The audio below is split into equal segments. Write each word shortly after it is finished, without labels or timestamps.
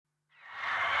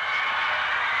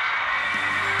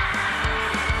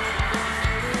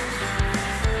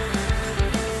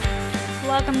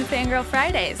Welcome to Fangirl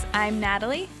Fridays. I'm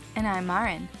Natalie. And I'm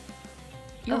Marin.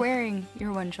 You're wearing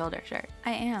your one shoulder shirt.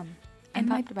 I am. I'm And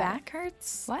my pumped about back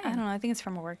hurts. Why? I don't know. I think it's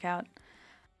from a workout.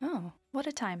 Oh. What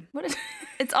a time. What is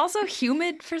It's also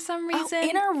humid for some reason.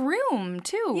 in our room,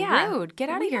 too. Yeah. Rude. Get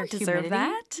out We of here, don't deserve humidity.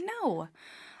 that. No.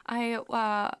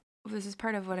 This is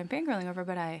part of what I'm fangirling over,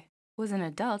 but I was an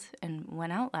adult and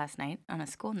went out last night on a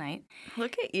school night.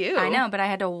 Look at you. I know, but I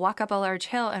had to walk up a large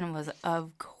hill and it was,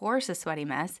 of course, a sweaty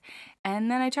mess.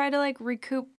 And then I tried to,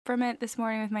 recoup from it this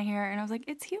morning with my hair, and I was like,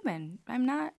 it's human. I'm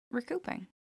not recouping.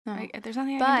 No. There's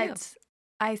nothing I can do.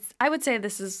 But I would say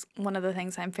this is one of the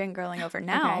things I'm fangirling over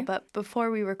now. Okay. But before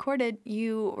we recorded,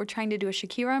 you were trying to do a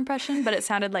Shakira impression, but it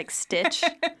sounded like Stitch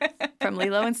from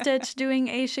Lilo and Stitch doing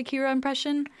a Shakira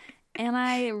impression. And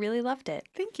I really loved it.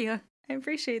 Thank you. I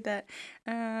appreciate that.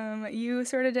 You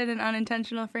sort of did an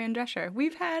unintentional Fran Drescher.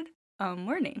 We've had a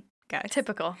morning, guys.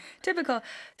 Typical. Typical.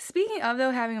 Speaking of,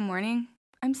 though, having a morning,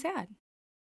 I'm sad.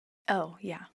 Oh,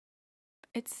 yeah.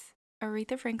 It's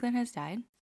Aretha Franklin has died.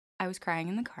 I was crying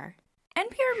in the car.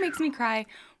 NPR makes me cry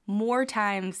more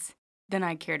times than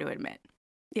I care to admit.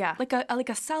 Yeah. Like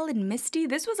a solid Misty.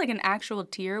 This was like an actual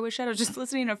tear was shed. I was just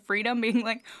listening to Freedom being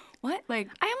like, what? I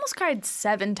almost cried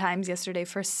 7 times yesterday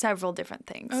for several different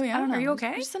things. Oh, yeah? I don't know. Are you okay?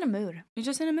 I'm just in a mood. You're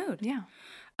just in a mood. Yeah.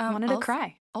 Wanted to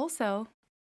cry. Also,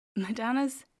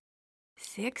 Madonna's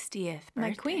 60th birthday.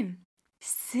 My queen.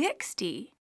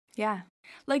 60. Yeah.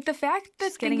 Like, the fact that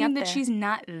She's getting thinking up that there. she's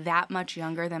not that much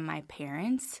younger than my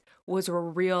parents was a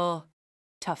real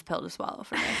tough pill to swallow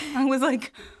for me. I was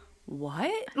like,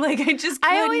 what? Like, I just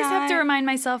could I always have to not- remind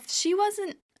myself she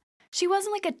wasn't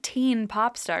like a teen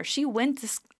pop star. She went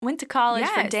to college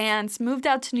for Yes. dance, moved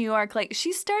out to New York. Like,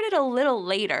 she started a little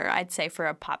later, I'd say, for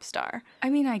a pop star. I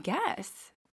mean, I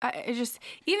guess. I just,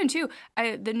 even too,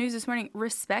 the news this morning,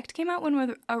 Respect came out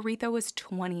when Aretha was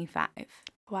 25.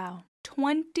 Wow.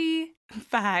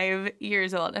 25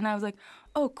 years old. And I was like,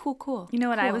 oh, cool. You know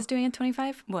what I cool. was doing at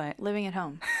 25? What? Living at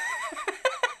home.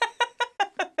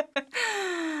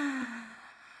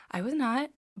 I was not,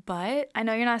 but I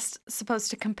know you're not supposed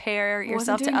to compare wasn't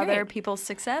yourself to doing other great. people's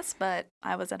success, but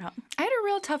I was at home. I had a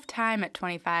real tough time at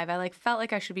 25. I felt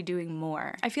like I should be doing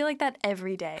more. I feel like that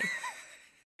every day.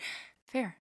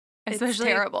 Fair. It's Especially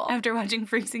terrible. after watching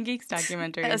Freaks and Geeks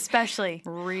documentaries. Especially.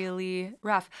 Really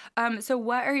rough. So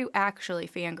what are you actually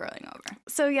fangirling over?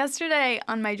 So yesterday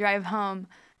on my drive home,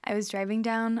 I was driving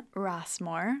down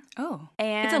Rossmore. Oh,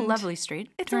 And it's a lovely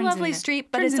street. It's a lovely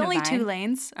street, but it's only 2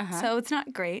 lanes, Uh-huh. so it's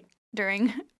not great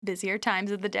during busier times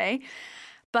of the day.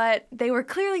 But they were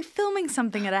clearly filming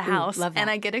something at a house, love that. and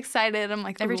I get excited. I'm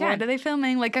like, Every what time. are they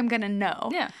filming? Like, I'm going to know.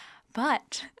 Yeah.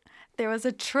 But there was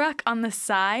a truck on the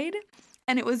side,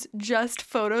 and it was just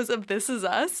photos of This Is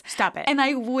Us. Stop it. And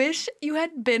I wish you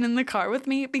had been in the car with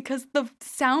me because the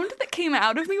sound that came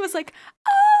out of me was like,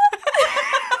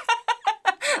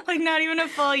 like not even a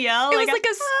full yell. It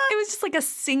was just like a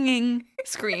singing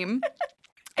scream.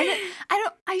 And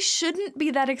I shouldn't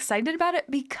be that excited about it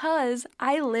because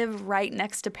I live right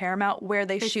next to Paramount where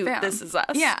they shoot film. This Is Us.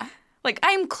 Yeah. Like,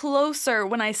 I'm closer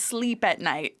when I sleep at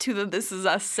night to the This Is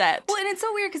Us set. Well, and it's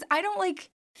so weird because I don't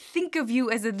think of you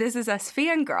as a This Is Us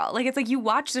fangirl. Like, it's like you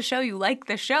watch the show, you like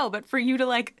the show, but for you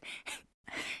to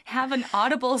have an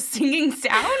audible singing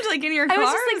sound in your car, I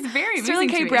was just like, is very amusing Sterling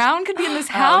to K. me. Brown could be in this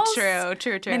house. Oh,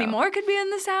 true. Many more could be in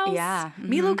this house. Yeah.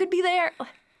 Milo could be there.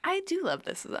 I do love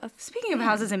This Is Us. Speaking of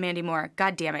houses and Mandy Moore,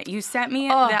 God damn it, you sent me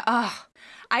Oh. that.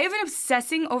 I have been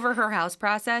obsessing over her house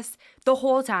process the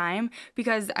whole time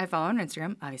because I follow her on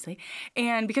Instagram, obviously,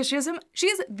 and because she has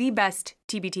the best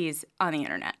TBTs on the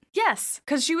internet. Yes.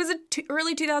 Because she was a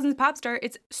early 2000s pop star.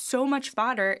 It's so much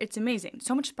fodder. It's amazing.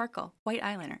 So much sparkle. White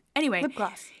eyeliner. Anyway, Lip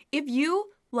gloss. if you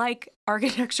like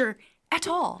architecture at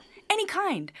all, any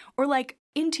kind, or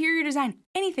interior design,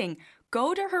 anything,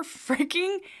 go to her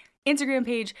freaking Instagram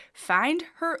page, find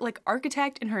her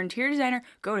architect and her interior designer,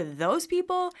 go to those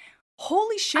people.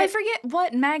 Holy shit. I forget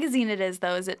what magazine it is,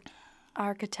 though. Is it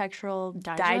Architectural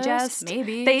Digest?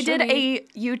 Maybe. They Should did be. a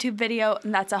YouTube video,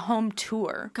 and that's a home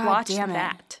tour. God Watch damn it.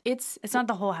 that. It's not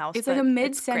the whole house. It's but like a it's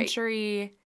great.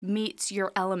 mid-century meets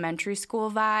your elementary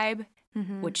school vibe,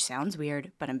 which sounds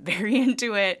weird, but I'm very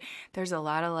into it. There's a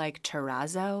lot of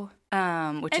terrazzo,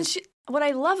 which And is what I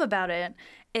love about it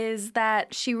is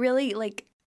that she really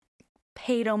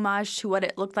paid homage to what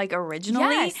it looked like originally.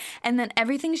 Yes. And then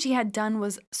everything she had done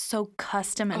was so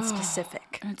custom and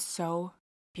specific. and it's so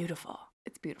beautiful.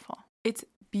 It's beautiful. It's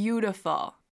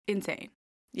beautiful. Insane.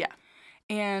 Yeah.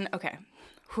 And okay,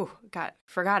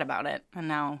 forgot about it. And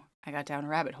now I got down a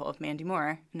rabbit hole of Mandy Moore.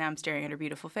 And now I'm staring at her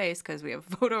beautiful face because we have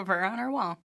a photo of her on our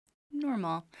wall.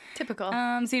 normal. Typical.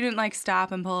 So you didn't like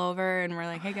stop and pull over and we're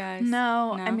like, hey guys.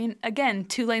 No, I mean, again,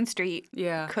 2-lane street.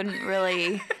 Yeah. Couldn't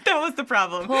really. That was the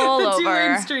problem. Pull the over.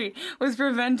 2-lane street was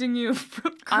preventing you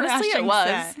from crashing. Honestly, it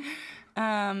was.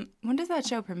 set. When does that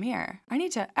show premiere? I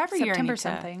need to every year I September need to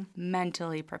something.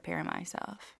 mentally prepare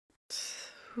myself.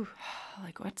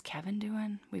 Like, what's Kevin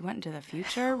doing? We went into the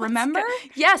future. Remember?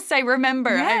 Yes, I remember.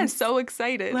 I'm Yes. so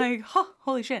excited. Like,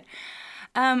 holy shit.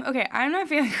 Okay, I'm not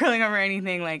feeling curling over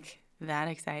anything like that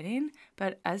exciting,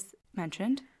 but as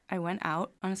mentioned, I went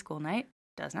out on a school night.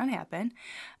 Does not happen.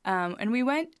 And we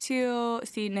went to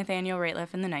see Nathaniel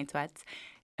Rateliff and the Night Sweats.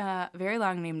 Very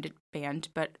long-named band,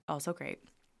 but also great.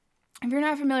 If you're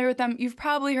not familiar with them, you've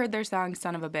probably heard their song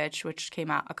Son of a Bitch, which came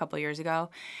out a couple years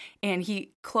ago. And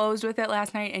he closed with it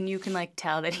last night, and you can, like,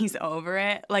 tell that he's over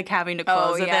it, like, having to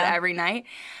close with it every night.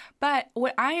 But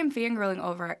what I am fangirling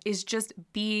over is just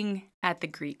being at the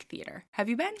Greek Theater. Have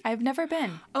you been? I've never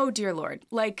been. Oh, dear Lord.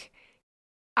 Like,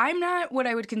 I'm not what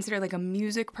I would consider, like, a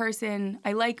music person.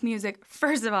 I like music.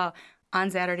 First of all, on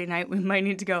Saturday night, we might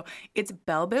need to go. It's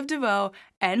Belle Biv DeVoe,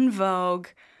 En Vogue,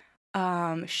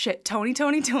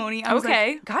 Tony. I was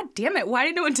Okay. like, God damn it, why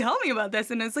didn't no one tell me about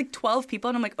this? And it's like 12 people,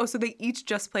 and I'm like, oh, so they each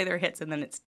just play their hits, and then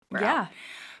we're out.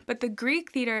 But the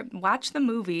Greek Theater, watch the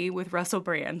movie with Russell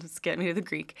Brand. Let's get me to the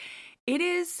Greek. It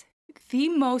is the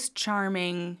most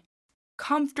charming,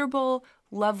 comfortable,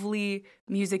 lovely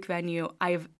music venue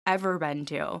I've ever been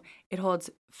to. It holds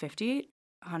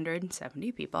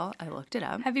 170 people. I looked it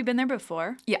up. Have you been there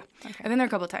before? Yeah. Okay. I've been there a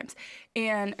couple of times.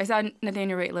 And I saw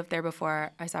Nathaniel Rateliff there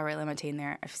before. I saw Ray LaMontagne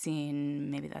there. I've seen,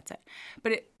 maybe that's it.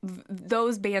 But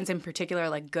those bands in particular are,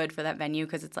 like, good for that venue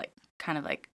because it's, like, kind of,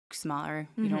 like, smaller.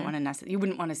 You don't want to necessarily, you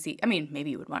wouldn't want to see, I mean, maybe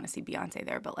you would want to see Beyonce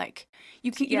there, but, like,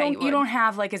 you don't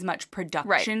have, like, as much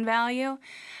production value.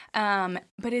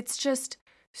 But it's just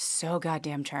so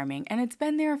goddamn charming. And it's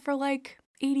been there for, like,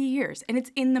 80 years. And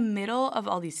it's in the middle of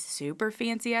all these super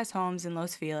fancy-ass homes in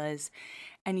Los Feliz.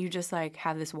 And you just, like,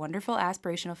 have this wonderful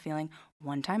aspirational feeling.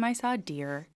 One time I saw a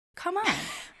deer. Come on.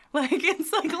 Like,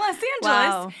 it's like Los Angeles.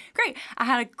 Wow. Great. I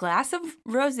had a glass of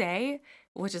rosé,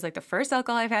 which is, like, the first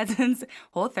alcohol I've had since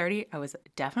Whole 30. I was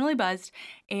definitely buzzed.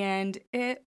 And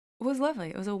it was lovely.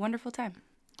 It was a wonderful time.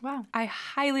 Wow. I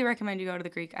highly recommend you go to the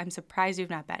Greek. I'm surprised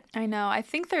you've not been. I know. I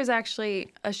think there's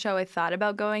actually a show I thought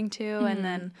about going to, and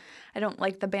then I don't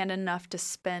like the band enough to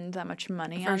spend that much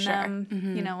money on them.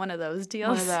 You know, one of those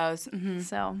deals. One of those. Mm-hmm.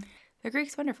 So The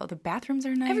Greek's wonderful. The bathrooms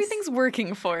are nice. everything's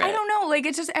working for it. I don't know. Like,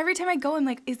 it's just every time I go, I'm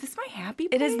like, is this my happy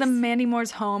place? It is the Mandy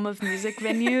Moore's home of music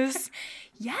venues.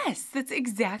 Yes, that's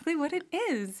exactly what it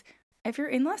is. If you're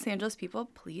in Los Angeles, people,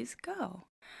 please go.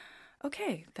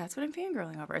 Okay, that's what I'm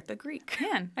fangirling over at the Greek.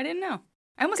 Man. I didn't know.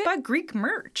 I almost bought Greek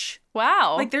merch.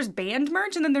 Wow. Like, there's band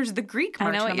merch, and then there's the Greek merch.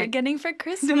 I know what and you're I'm getting for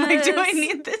Christmas. I'm like, do I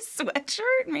need this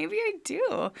sweatshirt? Maybe I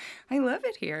do. I love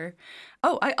it here.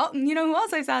 Oh, you know who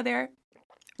else I saw there?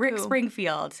 Rick Who?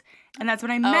 Springfield. And that's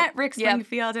when I met Rick yep.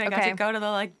 Springfield, and I got Okay. to go to the,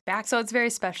 like, back. So it's very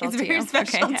special It's to very you.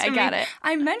 special Okay, to I me. got it.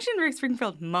 I mentioned Rick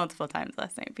Springfield multiple times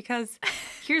last night because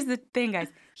here's the thing, guys.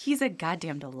 He's a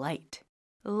goddamn delight.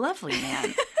 Lovely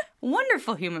man.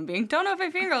 Wonderful human being. Don't know if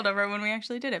I fangirled over it when we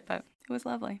actually did it, but it was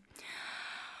lovely.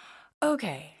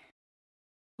 Okay.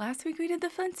 Last week we did the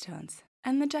Flintstones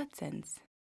and the Jetsons.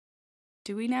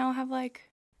 Do we now have, like,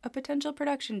 a potential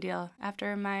production deal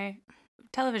after my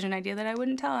television idea that I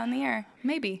wouldn't tell on the air?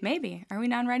 Maybe. Maybe. Are we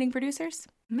non-writing producers?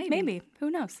 Maybe.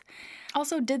 Who knows?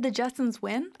 Also, did the Jetsons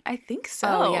win? I think so.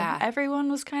 Oh, yeah.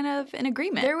 Everyone was kind of in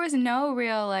agreement. There was no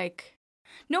real, like,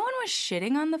 no one was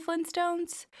shitting on the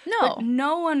Flintstones. No. But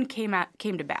no one came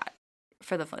to bat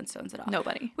for the Flintstones at all.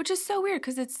 Nobody. Which is so weird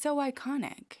because it's so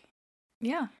iconic.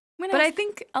 Yeah. I'm gonna But I ask-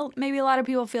 think maybe a lot of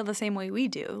people feel the same way we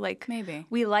do. Like, Maybe.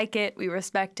 we like it, we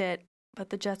respect it, but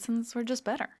the Jetsons were just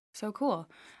better. So cool.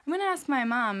 I'm going to ask my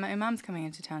mom. My mom's coming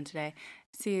into town today.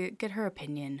 Get her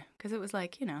opinion. Because it was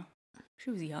like, you know, she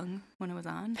was young when it was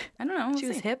on. I don't know. We'll She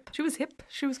was see. hip. She was hip.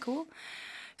 She was cool.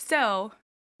 So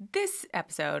this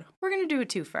episode, we're going to do a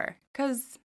twofer.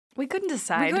 Because We couldn't we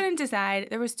decide. couldn't decide.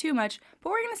 There was too much. But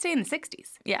we're going to stay in the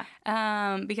 60s.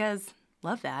 Yeah. Because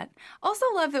love that. Also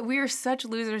love that we are such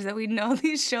losers that we know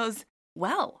these shows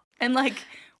well. And, like,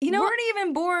 You know, weren't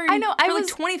even born I know, I for, like, was-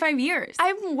 25 years.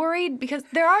 I'm worried because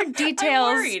there are details.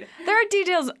 worried. There are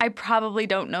details I probably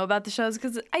don't know about the shows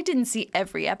because I didn't see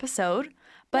every episode.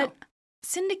 But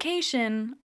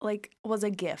syndication was a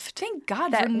gift. Thank God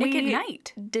that for Nick at we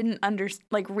Night. didn't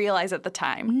realize at the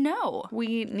time. No.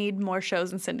 We need more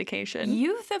shows in syndication.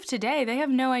 Youth of today, they have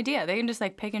no idea. They can just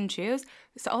pick and choose.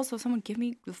 So also, someone give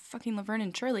me the fucking Laverne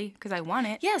and Shirley because I want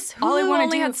it. Yes, All I Hulu wanna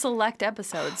only do- had select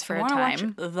episodes for I a wanna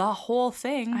time. watch the whole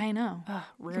thing. I know. Ugh,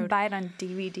 You can rude. buy it on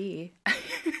DVD.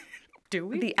 Do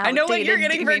we? The I know what you're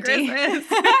outdated getting DVD. for Christmas.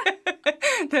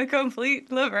 The complete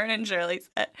Laverne and Shirley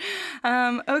set.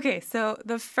 Okay, so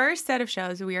the first set of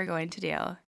shows we are going to do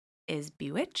is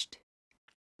Bewitched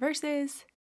versus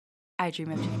I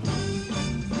Dream of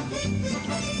Jeannie.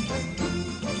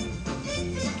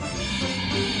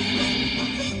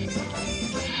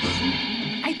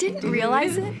 I didn't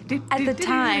realize it at the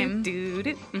time,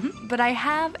 Mhm. but I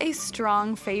have a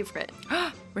strong favorite.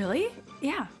 Really?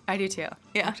 Yeah. I do too.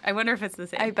 Yeah. I wonder if it's the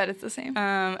same. I bet it's the same.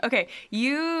 Okay,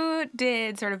 you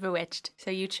did sort of Bewitched,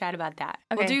 so you chat about that.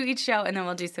 We'll Okay. do each show and then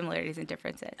we'll do similarities and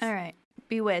differences. All right.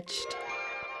 Bewitched.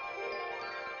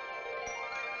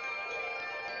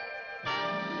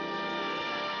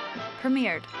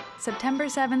 Premiered September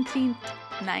 17th,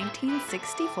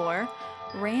 1964,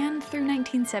 ran through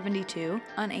 1972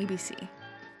 on ABC.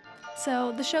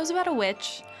 So the show's about a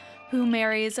witch who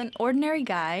marries an ordinary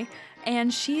guy,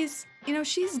 and she's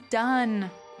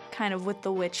done kind of with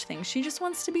the witch thing. She just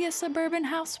wants to be a suburban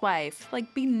housewife,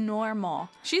 be normal.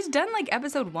 She's done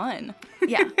episode 1.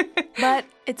 Yeah, but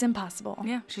it's impossible.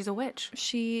 Yeah, she's a witch.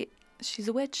 She's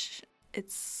a witch.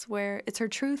 It's her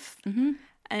truth, Mm-hmm.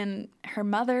 and her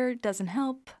mother doesn't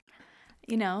help,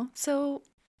 So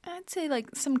I'd say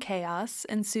some chaos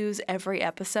ensues every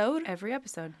episode. Every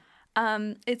episode.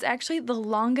 It's actually the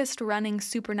longest running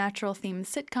supernatural themed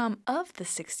sitcom of the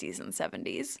 60s and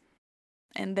 70s.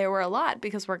 And there were a lot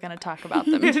because we're going to talk about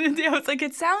them. Yeah, it's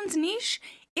it sounds niche.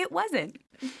 It wasn't.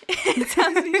 It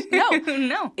sounds no.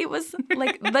 No. It was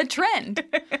the trend.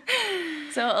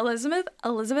 So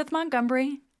Elizabeth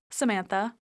Montgomery,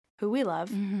 Samantha, who we love,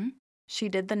 Mm-hmm. she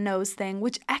did the nose thing,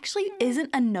 which actually isn't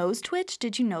a nose twitch.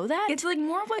 Did you know that? It's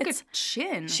more of It's- a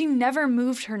chin. She never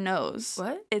moved her nose.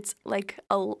 What? It's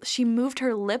she moved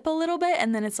her lip a little bit,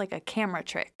 and then it's like a camera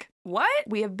trick. What?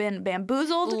 We have been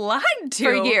bamboozled Lied to.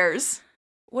 for years.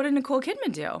 What did Nicole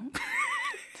Kidman do?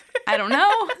 I don't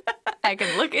know. I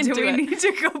can look into Do we it. need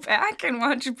to go back and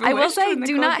watch Bewitched I will say, with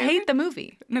do Nicole not Kidman? hate the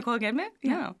movie. Nicole Kidman?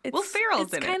 Yeah, No. it's- Ferrell's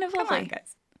it's in it. kind of Come on, lovely.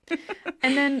 guys.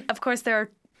 And then, of course, there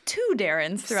are two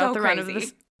Darrens throughout So the run of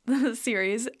crazy. the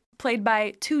series, played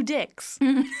by two Dicks.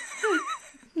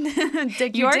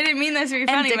 Dick You York. didn't mean this to be and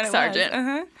funny, Dick but it Sargent. was.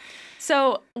 Uh-huh.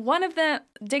 So one of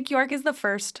Dick York is the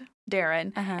first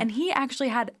Darren, Uh-huh. and he actually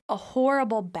had a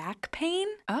horrible back pain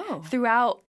Oh.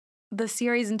 throughout the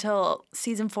series until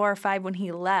season 4 or 5 when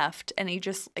he left, and he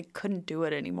just couldn't do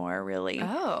it anymore, really.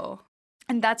 Oh.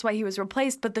 And that's why he was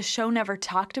replaced, but the show never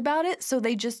talked about it, so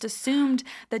they just assumed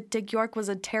that Dick York was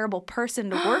a terrible person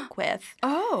to work with,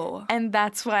 Oh. and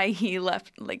that's why he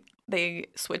left, they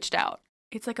switched out.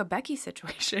 It's like a Becky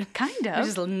situation. Kind They of.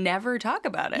 just never talk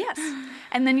about it. Yes.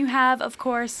 And then you have, of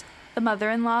course, the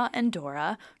mother-in-law,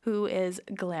 Endora, who is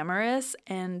glamorous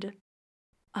and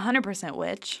 100%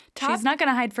 witch. Top- She's not going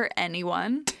to hide for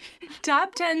anyone.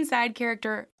 Top 10 side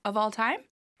character of all time?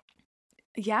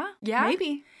 Yeah? Yeah?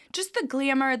 Maybe. Just the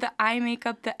glamour, the eye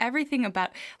makeup, the everything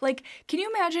about. Can you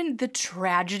imagine the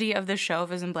tragedy of the show if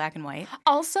it was in black and white?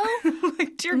 Also,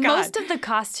 Dear God. most of the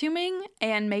costuming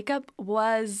and makeup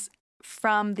was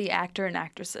from the actor and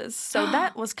actresses. So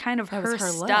that was kind of That was her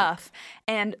her look. stuff.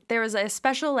 And there was a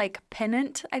special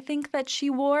pennant, I think, that she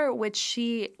wore, which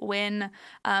when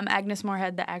Agnes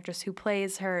Moorehead, the actress who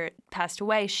plays her, passed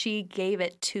away, she gave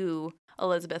it to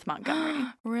Elizabeth Montgomery.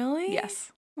 Really?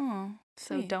 Yes. Oh,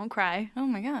 So sweet. don't cry. Oh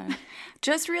my God.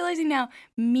 Just realizing now,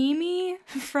 Mimi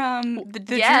from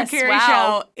the Yes, Drew Carey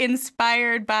wow. show,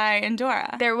 inspired by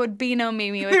Endora. There would be no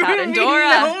Mimi There without would be Endora.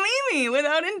 No Mimi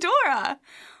without Endora.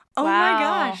 Oh Wow. my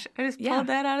gosh. I just pulled Yeah.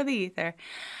 that out of the ether.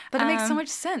 But it makes so Um, much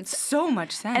sense. So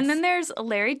much sense. And then there's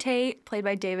Larry Tate, played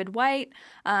by David White,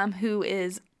 who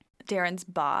is Darren's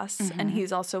boss. Mm-hmm. And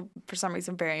he's also, for some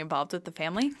reason, very involved with the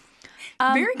family.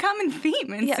 very common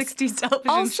theme in yes. 60s television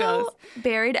Also shows.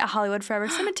 buried at Hollywood Forever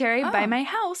Cemetery by Oh. my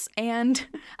house. And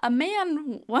a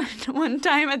man one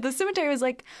time at the cemetery was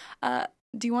like,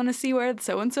 do you want to see where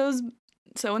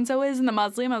so-and-so is in the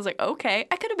mausoleum? I was like, okay.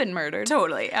 I could have been murdered.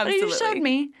 Totally, But absolutely. he just showed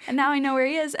me, and now I know where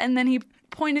he is. And then he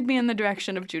pointed me in the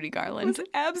direction of Judy Garland. It's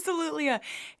absolutely a,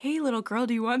 hey, little girl,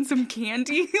 do you want some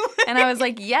candy? And I was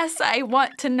like, yes, I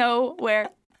want to know where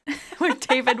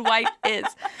David White is.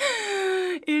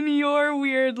 in your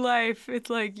weird life, it's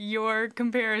like your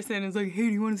comparison is like, hey,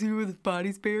 do you want to see where the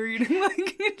body's buried? I'm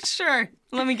like, sure.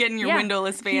 Let me get in your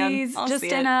windowless van. He's I'll just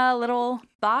see in it. a little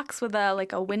box with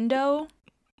a window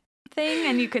thing,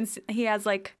 and you can he has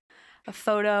like a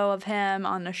photo of him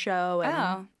on the show. And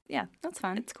Oh, yeah, that's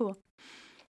fun. it's cool.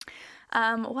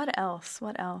 What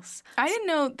else? I didn't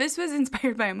know this was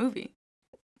inspired by a movie.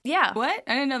 Yeah. What?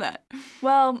 I didn't know that.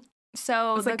 Well,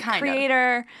 so It's the like kind of.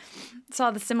 creator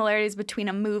saw the similarities between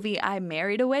a movie, I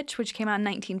Married a Witch, which came out in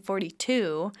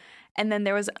 1942, and then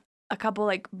there was a couple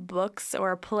like books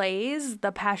or plays,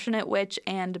 The Passionate Witch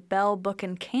and Bell, Book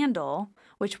and Candle,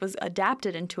 which was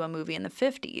adapted into a movie in the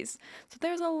 50s. So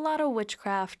there's a lot of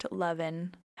witchcraft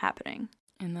loving happening.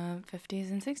 In the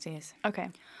 50s and 60s. Okay.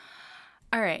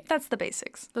 All right. That's the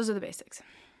basics. Those are the basics.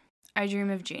 I Dream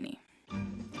of Jeannie.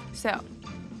 So,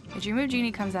 I Dream of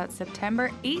Jeannie comes out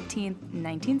September 18th,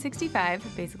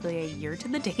 1965, basically a year to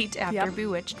the date after Yep.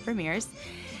 Bewitched premieres.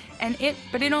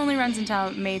 But it only runs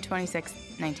until May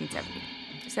 26th, 1970.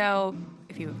 So,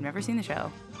 if you've never seen the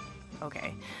show,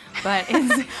 okay. But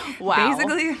it's Wow.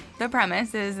 basically the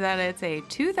premise is that it's a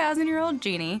 2,000-year-old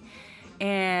genie,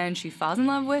 and she falls in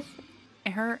love with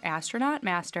her astronaut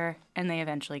master, and they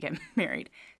eventually get married.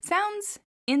 Sounds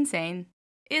insane,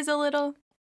 is a little,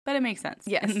 but it makes sense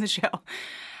Yes. in the show.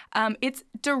 It's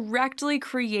directly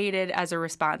created as a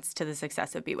response to the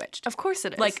success of Bewitched. Of course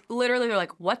it is. Like, literally, they're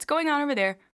like, what's going on over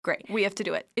there? Great. we have to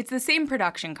do it. It's the same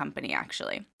production company,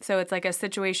 actually. So it's like a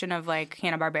situation of like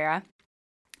Hanna-Barbera.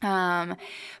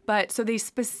 But so they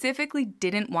specifically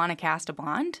didn't want to cast a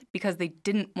blonde because they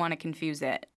didn't want to confuse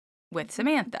it with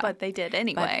Samantha. But they did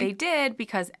anyway. But they did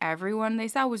because everyone they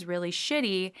saw was really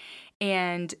shitty,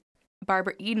 and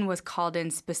Barbara Eden was called in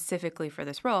specifically for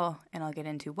this role, and I'll get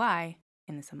into why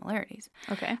in the similarities.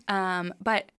 Okay.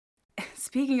 But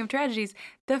speaking of tragedies,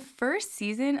 the first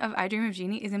season of I Dream of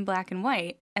Jeannie is in black and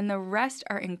white, and the rest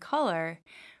are in color.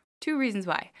 Two reasons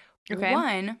why. Okay.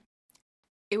 One,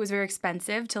 it was very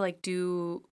expensive to like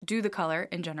do the color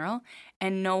in general,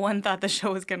 and no one thought the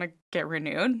show was gonna get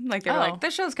renewed. Like they were Oh. like,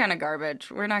 this show's kind of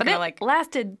garbage. We're not But gonna it like.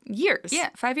 lasted years. Yeah,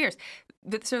 5 years.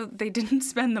 So they didn't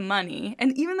spend the money.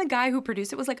 And even the guy who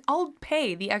produced it was like, I'll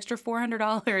pay the extra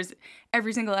 $400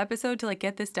 every single episode to like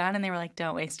get this done. And they were like,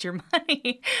 don't waste your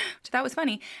money. So that was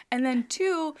funny. And then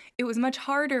two, it was much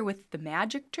harder with the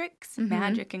magic tricks,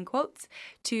 magic in quotes,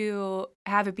 to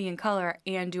have it be in color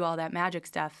and do all that magic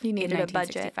stuff. You needed in a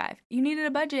budget. 1965. You needed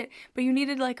a budget, but you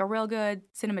needed like a real good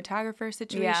cinematographer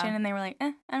situation. Yeah. And they were like,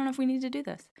 I don't know if we need to do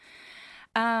this.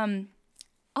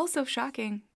 Also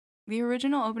shocking. The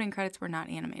original opening credits were not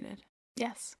animated.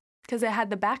 Yes. Because it had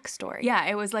the backstory. Yeah,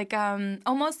 it was like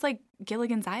almost like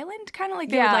Gilligan's Island, kind of like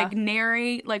they Yeah. would like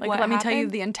narrate like what let me tell you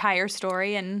happened. the entire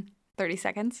story in 30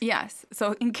 seconds. Yes.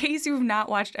 So in case you've not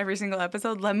watched every single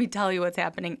episode, let me tell you what's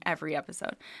happening every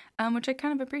episode, which I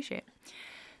kind of appreciate.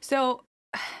 So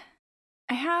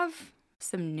I have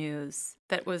some news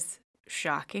that was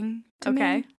shocking to me.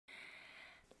 Okay.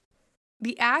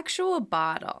 The actual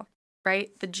bottle,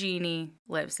 right? The genie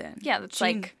lives in. Yeah, that's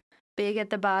like big at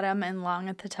the bottom and long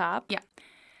at the top. Yeah.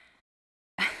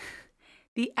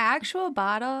 The actual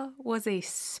bottle was a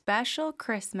special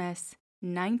Christmas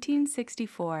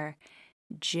 1964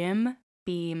 Jim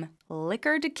Beam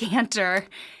liquor decanter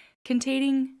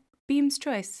containing Beam's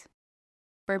Choice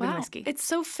bourbon Wow. whiskey. It's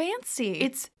so fancy.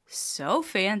 It's so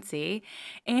fancy.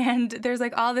 And there's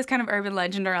like all this kind of urban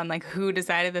legend around like who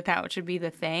decided that should be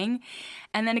the thing.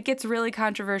 And then it gets really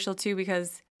controversial too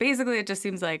because basically it just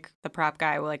seems like the prop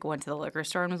guy like went to the liquor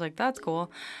store and was like, that's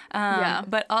cool. Yeah.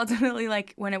 But ultimately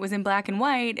like when it was in black and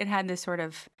white, it had this sort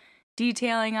of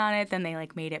detailing on it. Then they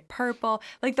like made it purple.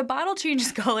 Like the bottle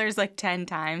changes colors like 10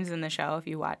 times in the show if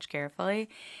you watch carefully.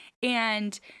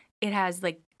 And it has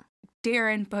like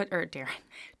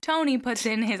Tony puts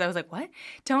in his, I was like, what?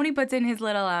 Tony puts in his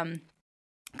little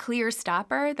clear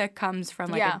stopper that comes from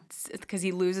like, because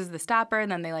he loses the stopper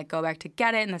and then they like go back to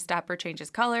get it and the stopper changes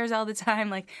colors all the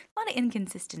time. Like a lot of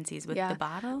inconsistencies with the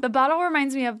bottle. The bottle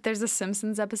reminds me of, there's a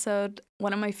Simpsons episode,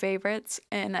 one of my favorites.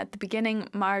 And at the beginning,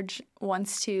 Marge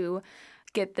wants to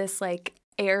get this like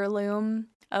heirloom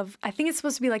of, I think it's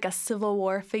supposed to be like a Civil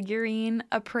War figurine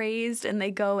appraised, and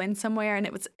they go in somewhere and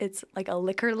it's like a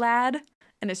liquor lad,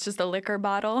 and it's just a liquor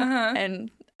bottle,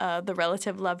 and the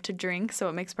relative loved to drink, so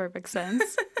it makes perfect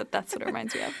sense. But that's what it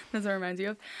reminds me of. That's what it reminds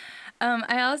you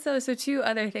of. So two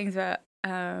other things about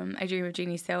I Dream of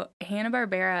Jeannie. So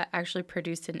Hanna-Barbera actually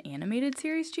produced an animated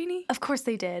series, Jeannie. Of course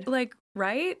they did. Like,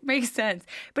 right? Makes sense.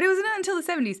 But it wasn't until the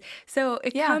 70s. So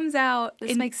it comes out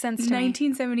This in makes sense to me.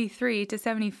 1973 to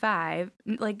 75.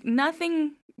 Like,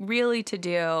 nothing really to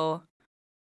do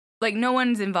Like, no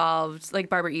one's involved. Like,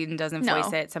 Barbara Eden doesn't No.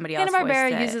 voice it. Somebody else voiced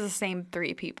Hanna-Barbera it. uses the same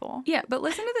 3 people. Yeah, but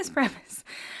listen to this premise.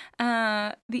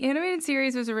 The animated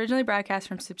series was originally broadcast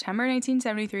from September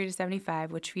 1973 to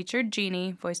 75, which featured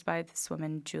Jeannie, voiced by this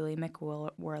woman, Julie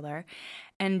McWhirler,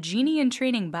 and Jeannie in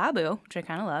Training Babu, which I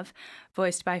kind of love,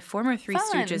 voiced by former Three Fun.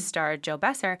 Stooges star Joe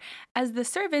Besser, as the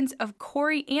servants of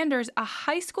Corey Anders, a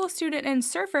high school student and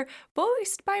surfer,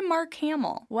 voiced by Mark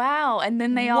Hamill. Wow. And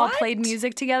then they all What? played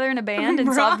music together in a band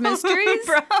and solved mysteries?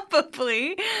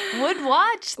 Probably. Would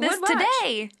watch this Would watch.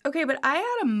 today. Okay, but I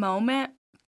had a moment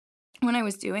when I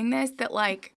was doing this that,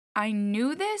 like, I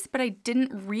knew this, but I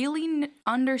didn't really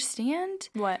understand.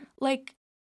 What? Like,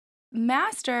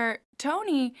 Master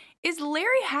Tony is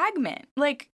Larry Hagman,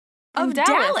 like, From of Dallas.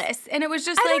 Dallas. And it was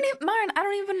just I like,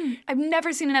 don't even, I've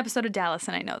never seen an episode of Dallas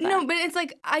and I know that. no, but it's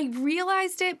like, I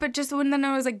realized it, but just when then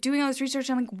I was, like, doing all this research,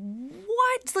 I'm like,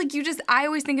 what? Like, I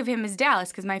always think of him as Dallas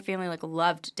because my family, like,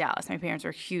 loved Dallas. My parents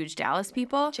were huge Dallas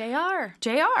people. JR.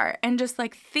 JR, and just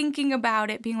like thinking about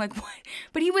it, being like, what?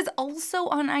 But he was also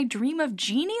on I Dream of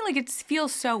Jeannie. Like, it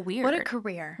feels so weird. What a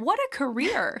career. What a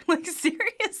career. Like,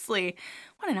 seriously,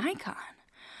 what an icon.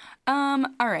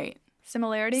 All right.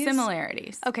 Similarities?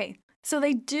 Similarities. Okay, so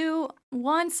they do,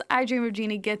 once I Dream of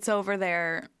Jeannie gets over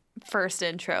their first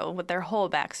intro with their whole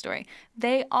backstory,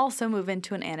 they also move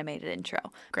into an animated intro.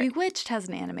 Great. Bewitched has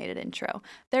an animated intro.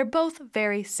 They're both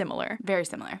very similar. Very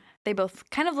similar. They both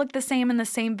kind of look the same in the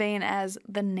same vein as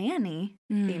the Nanny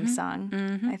theme song.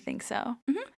 Mhm. I think so.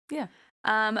 Yeah.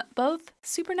 Both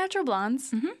supernatural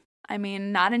blondes. Mhm. I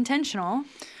mean, not intentional.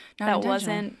 Not that intentional.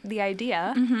 wasn't the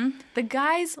idea. The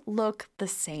guys look the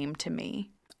same to me.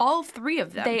 All 3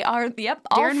 of them. They are, all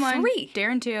Darren 1, 3.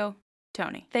 Darren 2,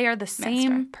 Tony. They are the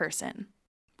same person.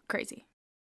 Crazy.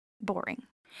 Boring.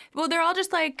 Well, they're all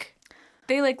just like,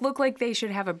 they like look like they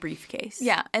should have a briefcase.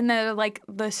 Yeah, and they're like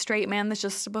the straight man that's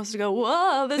just supposed to go,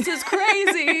 whoa, this is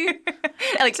crazy.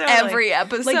 Like Totally. every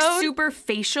episode. Like super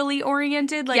facially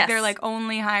oriented. Like Yes. they're like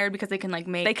only hired because they can like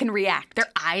make. They can react. Their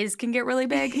eyes can get really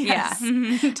big. Yes. Yeah.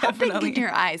 Mhm, How big definitely. can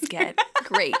your eyes get?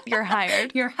 Great, you're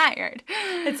hired. You're hired.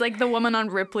 It's like the woman on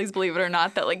Ripley's Believe It or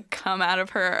Not that like come out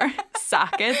of her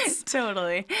sockets.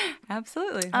 Totally.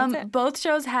 Absolutely. That's it. Both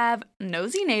shows have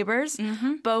nosy neighbors.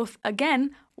 Both,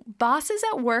 again, bosses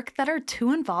at work that are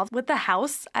too involved with the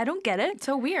house. I don't get it.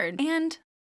 So weird. And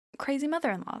crazy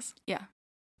mother-in-laws. Yeah.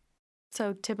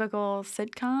 So typical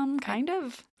sitcom, kind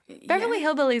of. Beverly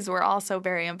Hillbillies were also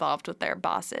very involved with their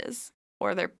bosses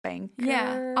or their banker.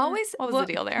 Yeah. Always. What was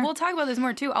the deal there? We'll talk about this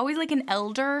more too. Always like an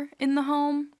elder in the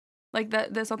home. Like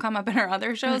this will come up in our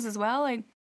other shows as well. Like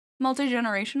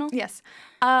multi-generational. Yes.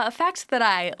 A fact that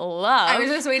I love. I was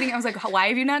just waiting. I was like, why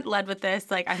have you not led with this?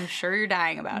 Like, I'm sure you're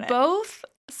dying about it. Both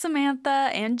Samantha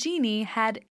and Jeannie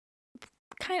had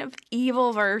kind of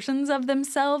evil versions of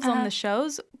themselves on the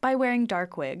shows by wearing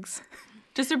dark wigs.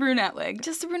 Just a brunette wig.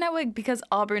 Just a brunette wig because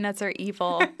all brunettes are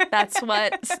evil. That's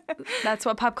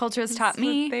what pop culture has taught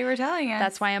me. They were telling us.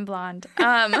 That's why I'm blonde.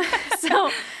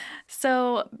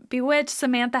 So Bewitched,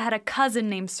 Samantha had a cousin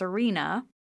named Serena,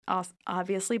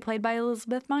 obviously played by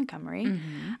Elizabeth Montgomery.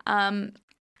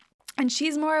 And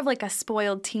she's more of like a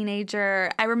spoiled teenager.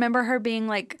 I remember her being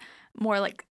like more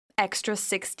like extra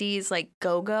 60s, like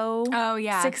go-go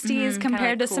 60s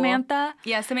compared to cool. Samantha.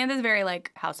 Yeah, Samantha's very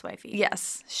like housewifey.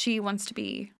 Yes, she wants to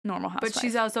be normal housewife. But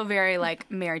she's also very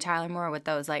like Mary Tyler Moore with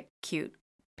those like cute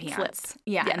pants. Flips.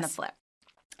 Yeah, and the Yes. flip.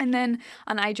 And then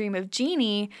on I Dream of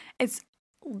Jeannie, it's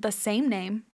the same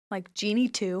name, like Jeannie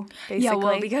 2, basically. Yeah,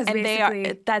 well, because and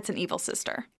basically- that's an evil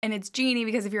sister. And it's Jeannie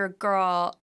because if you're a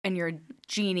girl and you're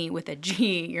Jeannie with a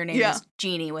G, your name Yeah. is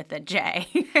Jeannie with a J.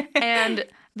 And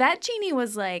that Jeannie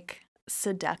was like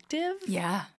seductive.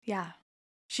 yeah. Yeah.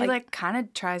 She like kind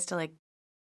of tries to like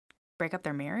break up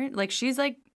their marriage. Like she's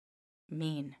like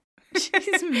mean.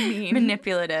 She's mean.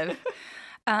 Manipulative.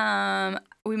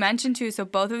 We mentioned too, so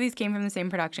both of these came from the same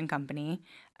production company,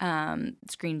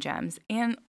 Screen Gems,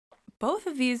 and both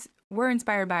of these were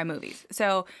inspired by movies.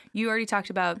 So you already talked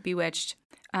about Bewitched.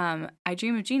 I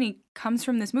Dream of Jeannie comes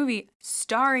from this movie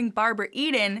starring Barbara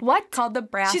Eden. What? Called The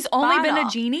Brass She's only been Bottle.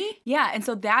 a genie? Yeah, and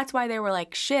so that's why they were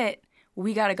like, shit,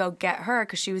 we got to go get her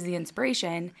because she was the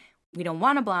inspiration. We don't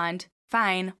want a blonde.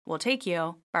 Fine, we'll take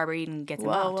you. Barbara Eden gets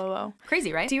involved. Whoa.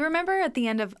 Crazy, right? Do you remember at the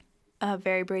end of a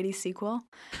Very Brady sequel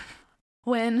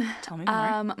when Tell me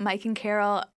more. Mike and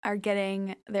Carol are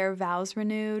getting their vows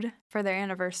renewed for their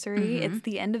anniversary? Mhm. It's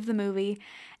the end of the movie.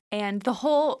 And the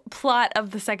whole plot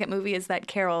of the second movie is that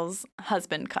Carol's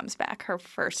husband comes back, her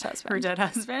first husband. Her dead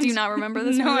husband? Do you not remember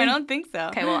this No, movie? I don't think so.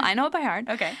 Okay, well, I know it by heart.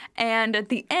 Okay. And at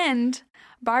the end,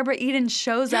 Barbara Eden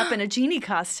shows up in a genie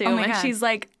costume. Oh my and God. she's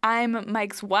like, I'm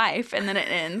Mike's wife. And then it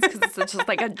ends because it's just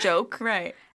like a joke.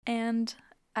 Right. And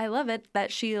I love it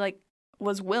that she like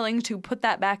was willing to put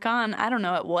that back on. I don't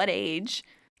know at what age,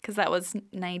 because that was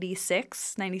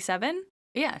 96, 97.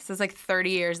 Yeah, so it's like 30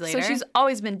 years later. So she's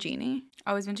always been Jeannie.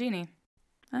 always been Jeannie.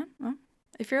 Well,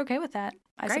 if you're okay with that,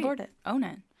 I Great. support it. Own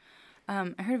it.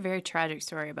 I heard a very tragic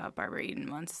story about Barbara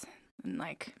Eden once. And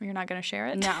like, You're not going to share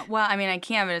it? no, well, I mean, I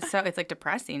can, but it's like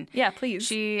depressing. Yeah, please.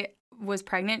 She was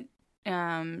pregnant.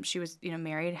 She was,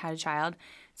 married, had a child.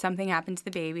 Something happened to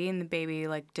the baby, and the baby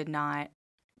like did not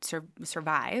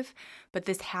survive. But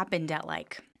this happened at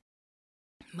like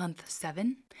month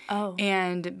 7. Oh.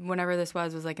 And whenever this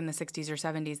was like in the 60s or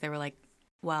 70s, they were like,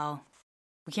 well,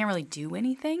 we can't really do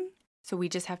anything. So we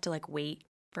just have to like wait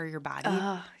for your body.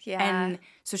 Yeah. And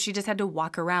so she just had to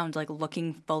walk around like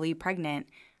looking fully pregnant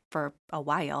for a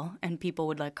while. And people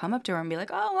would like come up to her and be like,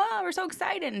 oh, wow, we're so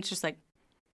excited. And it's just like,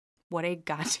 what a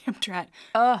goddamn I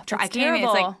that's can't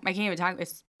terrible. even, I can't even talk.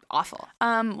 It's awful.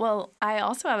 Well, I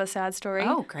also have a sad story.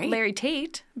 Oh, great. Larry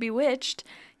Tate, Bewitched,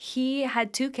 he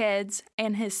had 2 kids,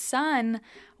 and his son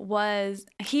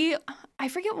I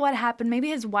forget what happened. Maybe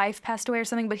his wife passed away or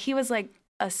something, but he was like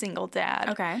a single dad.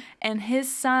 Okay. And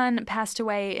his son passed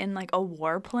away in like a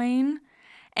warplane,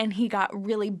 and he got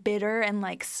really bitter and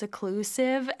like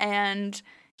seclusive, and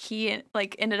he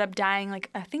like ended up dying like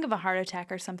I think of a heart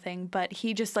attack or something, but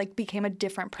he just like became a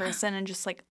different person and just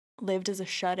like lived as a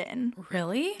shut-in.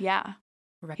 Really? Yeah.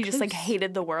 He just like Recluse?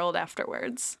 hated the world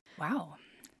afterwards. Wow.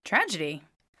 Tragedy.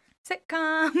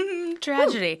 Sitcom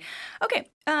tragedy. Okay,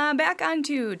 back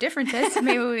onto differences.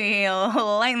 Maybe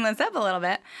we'll lighten this up a little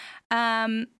bit.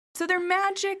 So their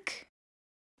magic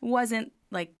wasn't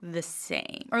like the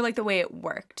same, or like the way it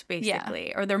worked,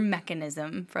 basically, or their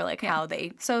mechanism for like how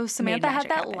they. So Samantha had magic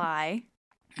that happen. lie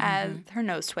as her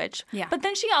nose twitch. Yeah. But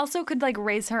then she also could like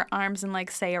raise her arms and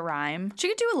like say a rhyme. She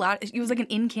could do a lot. It was like an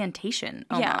incantation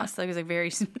almost. Yeah. Like it was like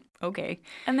very okay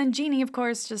And then Jeannie, of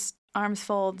course, just arms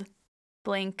fold,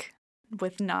 blink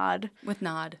with nod, with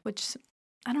nod. which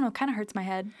I don't know, kind of hurts my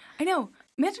head. I know.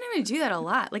 Imagine having to do that a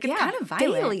lot. Like it's Yeah, kind of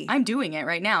violent. daily. I'm doing it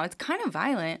right now. It's kind of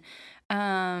violent.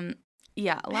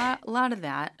 Yeah, a lot of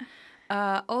that.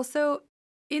 Also,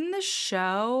 in the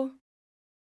show,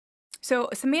 so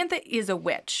Samantha is a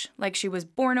witch. Like she was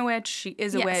born a witch. She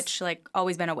is a Yes. witch. Like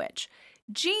always been a witch.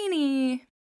 Jeannie,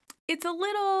 it's a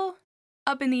little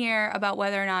up in the air about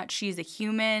whether or not she's a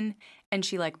human and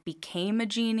she like became a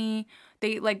genie.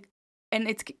 They like, and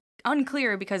it's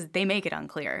unclear because they make it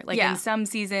unclear. Like Yeah. in some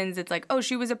seasons, it's like, oh,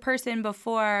 she was a person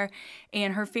before,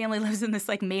 and her family lives in this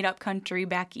like made up country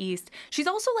back east. She's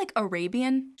also like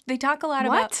Arabian. They talk a lot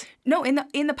about What? no in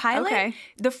the pilot. Okay.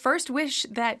 The first wish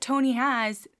that Tony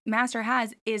Master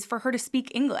has, is for her to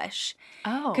speak English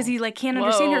Oh. because he like can't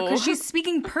understand her because Whoa. she's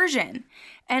speaking Persian,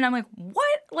 and I'm like,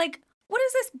 what? Like, what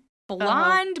is this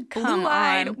blonde, come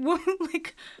blue-eyed?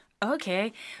 Like,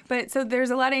 okay, but so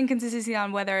there's a lot of inconsistency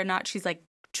on whether or not she's like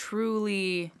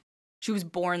truly she was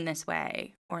born this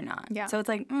way or not. Yeah. So it's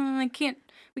like we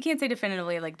can't say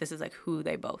definitively like this is like who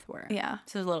they both were. Yeah.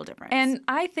 So there's a little difference. And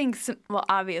I think, well,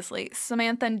 obviously,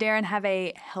 Samantha and Darren have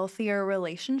a healthier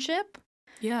relationship.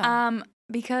 yeah,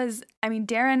 Because, I mean,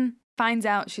 Darren finds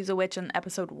out she's a witch in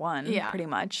episode 1, Yeah. pretty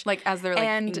much. like as they're like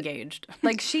and- engaged.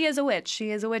 Like, she is a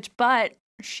witch, but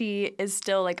she is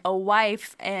still, like, a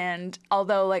wife, and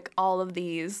although, like, all of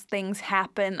these things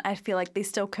happen, I feel like they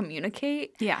still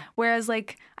communicate. Yeah. Whereas,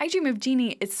 like, I Dream of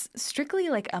Jeannie, it's strictly,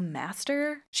 like, a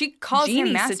master She calls genie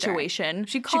him master. situation.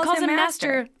 She calls him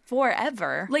master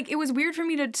forever. Like, it was weird for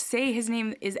me to say his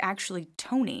name is actually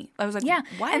Tony. I was like, Yeah,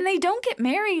 what? and they don't get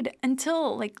married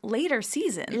until, like, later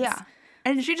seasons. yeah.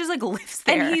 And she just, like, lives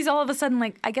there. And he's all of a sudden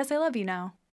like, I guess I love you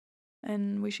now,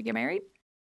 and we should get married.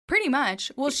 pretty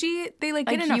much. Well, they, like,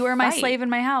 get Like, in a you were fight. my slave in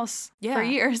my house for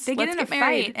years. They get Let's in a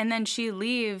married. fight, and then she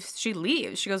leaves. She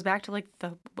leaves. She goes back to, like,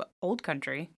 the old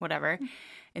country, whatever,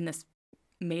 in this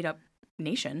made-up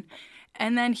nation.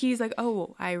 And then he's like,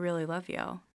 oh, I really love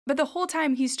you. But the whole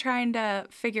time he's trying to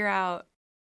figure out,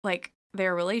 like,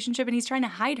 their relationship, and he's trying to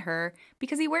hide her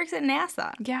because he works at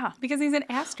NASA. Yeah. Because he's an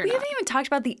We astronaut. haven't even talked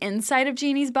about the inside of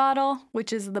Jeannie's bottle,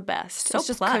 which is the best. So it's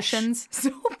just plush. cushions.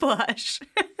 So plush.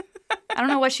 I don't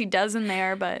know what she does in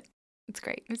there, but it's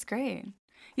great. It's great.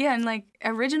 Yeah, and like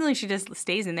originally she just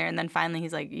stays in there, and then finally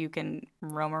he's like, you can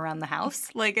roam around the house.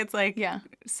 Like it's like Yeah.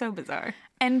 so bizarre.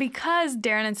 And because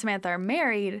Darren and Samantha are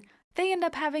married, they end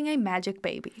up having a magic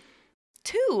baby.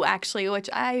 2, actually, which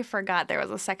I forgot there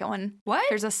was a second one. What?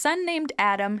 There's a son named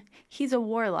Adam. He's a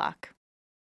warlock.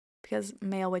 Because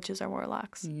male witches are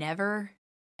warlocks. Never,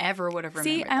 ever would have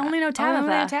remembered See, I only know that. Oh, I only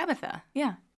know Tabitha. Tabitha.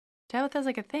 Yeah. Tabitha's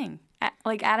like a thing.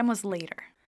 Like, Adam was later.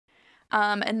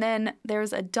 And then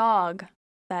there's a dog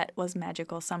that was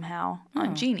magical somehow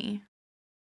on Oh. Genie.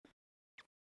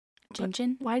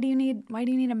 Gin? Why do you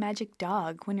need a magic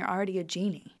dog when you're already a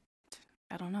genie?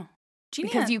 I don't know. Genie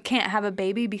Because you can't have a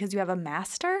baby because you have a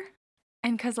master?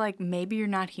 and because like maybe you're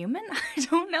not human. I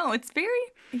don't know. It's very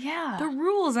Yeah. the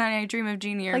rules on I Dream of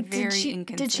Genie are like, very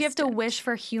inconsistent. did she have to wish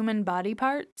for human body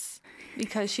parts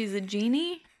because she's a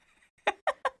genie?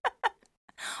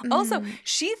 Also,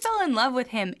 she fell in love with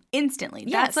him instantly.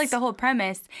 Yes. That's like the whole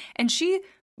premise. And she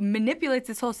manipulates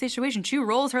this whole situation. She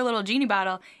rolls her little genie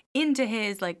bottle into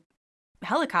his like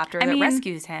helicopter that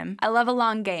rescues him. I love a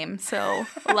long game, so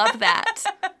love that.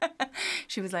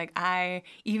 She was like,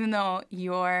 even though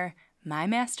you're my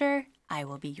master, I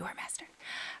will be your master.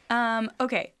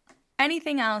 Okay.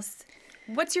 Anything else?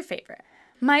 What's your favorite?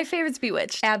 My favorite's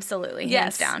Bewitched. Absolutely.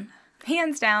 Yes. Hands down.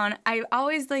 Hands down. I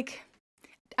always like,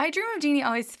 I Dream of Genie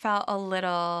always felt a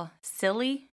little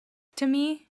silly to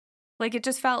me. Like, it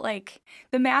just felt like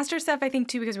the master stuff, I think,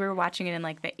 too, because we were watching it in,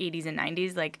 like, the 80s and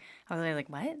 90s. Like, I was like,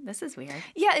 what? This is weird.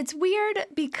 Yeah, it's weird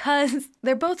because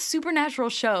they're both supernatural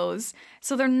shows,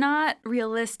 so they're not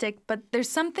realistic, but there's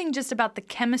something just about the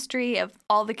chemistry of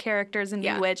all the characters in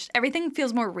Yeah. Bewitched. Everything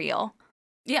feels more real.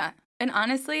 Yeah. And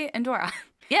honestly, Endora.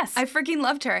 Yes. I freaking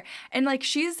loved her. And, like,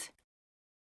 she's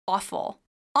awful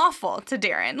to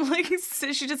Darren. Like,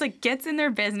 so she just, like, gets in their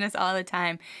business all the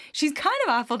time. She's kind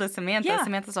of awful to Samantha. Yeah.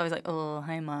 Samantha's always like, oh,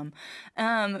 hi, Mom.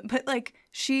 But, like,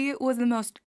 she was the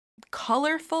most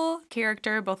colorful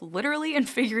character, both literally and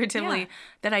figuratively, Yeah.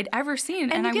 that I'd ever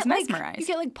seen, and I was mesmerized. You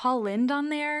get, like, Paul Lynde on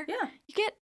there. Yeah.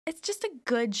 It's just a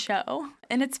good show,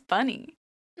 and it's funny.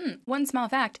 One small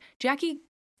fact, Jackie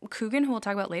Coogan, who we'll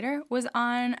talk about later, was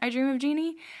on I Dream of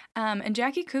Genie. And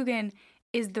Jackie Coogan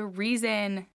is the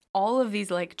reason all of these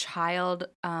like child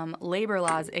labor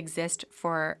laws exist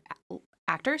for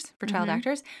actors, for child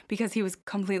actors, because he was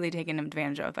completely taken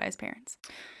advantage of by his parents.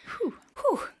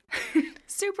 Whew.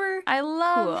 Super. I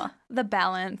love Cool. the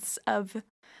balance of,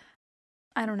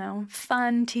 I don't know,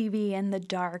 fun TV and the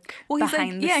dark Well, he's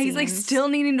behind like, the yeah, scenes. he's like still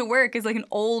needing to work as like an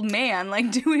old man,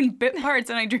 like doing bit parts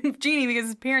on I Dream of Genie because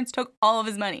his parents took all of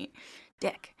his money.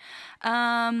 Dick.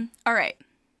 All right.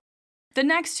 The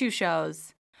next two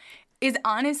shows is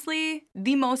honestly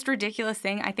the most ridiculous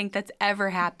thing I think that's ever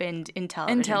happened in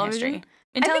television history.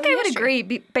 In I think I television would history.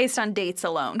 agree based on dates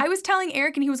alone. I was telling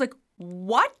Eric and he was like,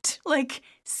 what? Like,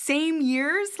 same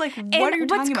years? Like, what are you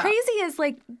what's talking about? crazy is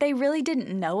like they really didn't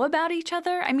know about each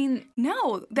other. I mean,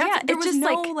 No, that's, Yeah, there it was just, no,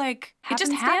 like, like, it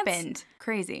just happenstance. happened.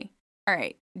 Crazy. All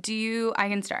right. I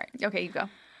can start. okay, you go.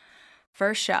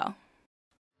 First show,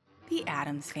 The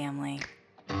Addams Family.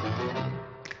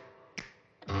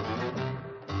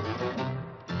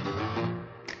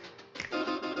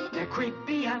 They're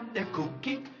creepy and they're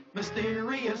kooky,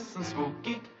 mysterious and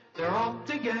spooky. They're all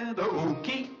together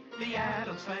ooky. The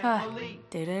Addams Family.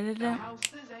 Da-da-da-da. House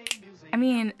is a museum. I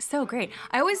mean, so great.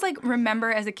 I always like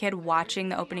remember as a kid watching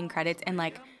the opening credits and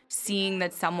like seeing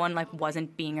that someone like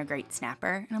wasn't being a great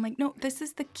snapper, and I'm like, no, this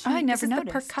is the key. I never this is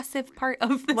noticed. the percussive part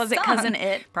of the Was it song. Cousin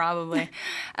It? Probably.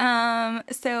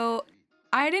 So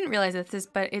I didn't realize this,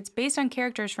 but it's based on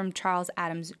characters from Charles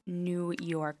Addams' New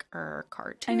Yorker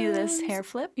cartoons. I knew this. Hair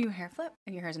flip. You hair flip.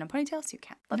 Your hair's in a ponytail, so you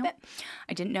can't flip Nope. it.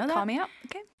 I didn't know that. Call me out.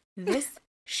 Okay. This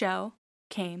show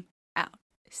came out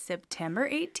September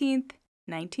 18th,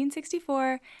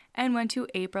 1964, and went to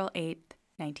April 8th,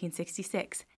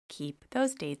 1966. Keep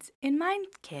those dates in mind,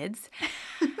 kids.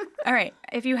 All right.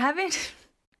 If you've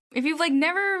like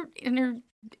never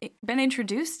been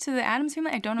introduced to the Addams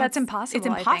Family, I don't know. That's impossible, It's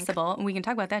I think. impossible, and we can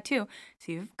talk about that too.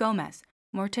 So you have Gomez,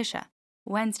 Morticia,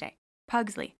 Wednesday,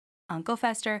 Pugsley, Uncle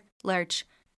Fester, Lurch,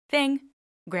 Thing,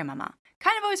 Grandmama.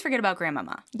 Kind of always forget about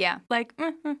Grandmama. Yeah. Like,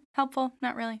 helpful,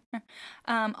 not really.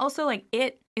 Also, like,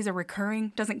 it is a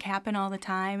recurring, doesn't happen all the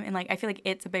time. And, like, I feel like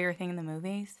it's a bigger thing in the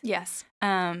movies. Yes.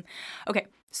 Okay,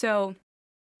 so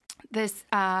this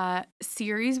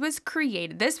series was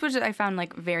created. This was, I found,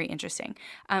 like, very interesting.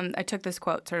 I took this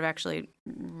quote sort of actually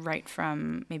right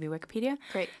from maybe Wikipedia.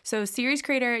 Great. So series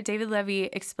creator David Levy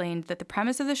explained that the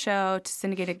premise of the show to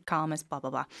syndicated columnists, blah,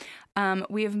 blah, blah.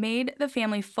 We have made the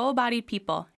family full-bodied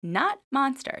people, not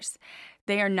monsters.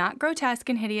 They are not grotesque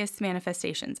and hideous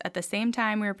manifestations. At the same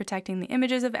time, we are protecting the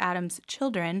images of Adam's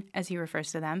children, as he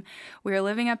refers to them. We are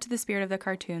living up to the spirit of the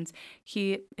cartoons.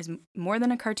 He is more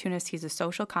than a cartoonist. He's a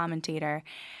social commentator.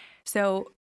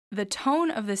 So The tone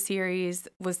of the series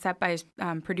was set by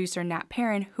producer Nat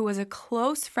Perrin, who was a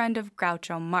close friend of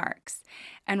Groucho Marx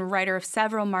and writer of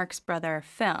several Marx Brother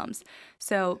films.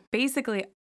 So basically,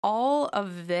 all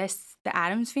of this, the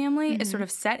Addams Family, is sort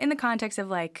of set in the context of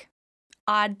like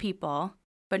odd people,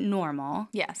 but normal.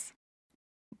 Yes.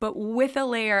 But with a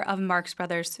layer of Marx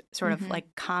Brothers sort of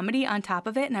like comedy on top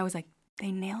of it. And I was like,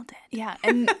 they nailed it. Yeah,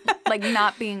 and like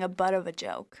not being a butt of a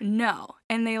joke. No.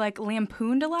 And they like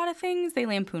lampooned a lot of things. They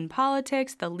lampooned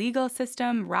politics, the legal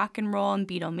system, rock and roll and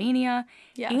Beatlemania,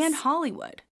 and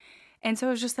Hollywood. And so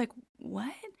it was just like,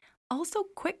 what? Also,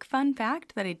 quick fun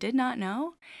fact that I did not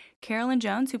know. Carolyn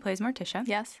Jones, who plays Morticia,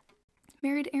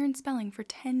 married Aaron Spelling for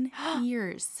 10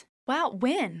 years. Wow,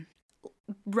 when?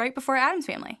 Right before Addams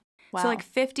Family. Wow. So like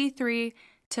 53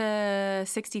 to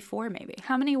 64 maybe.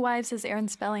 How many wives has Aaron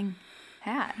Spelling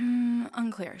had?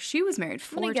 Unclear. She was married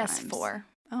 4 times. I'm going to guess 4.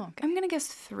 Oh, okay. I'm going to guess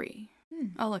 3.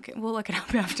 We'll look it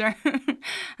up after.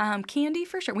 Candy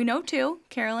for sure. We know 2,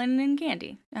 Carolyn and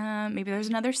Candy. Maybe there's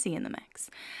another C in the mix.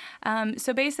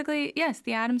 So basically, yes,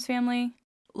 the Addams Family,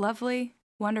 lovely,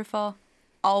 wonderful,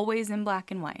 always in black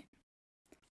and white.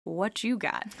 What you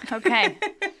got? Okay.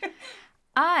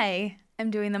 I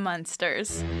am doing the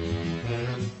Munsters.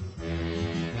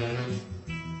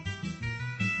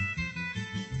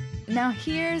 Now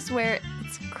here's where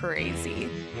it's crazy.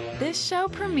 This show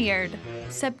premiered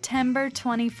September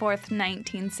 24th,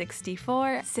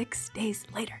 1964, 6 days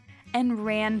later, and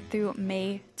ran through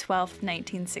May 12th,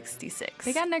 1966.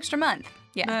 They got an extra month.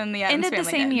 Than the Addams Ended Family the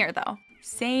same did. year, though.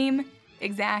 Same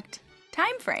exact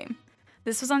time frame.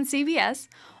 This was on CBS.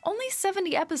 Only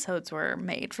 70 episodes were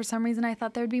made. For some reason, I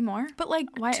thought there'd be more. But like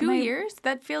Why 2 am I- years?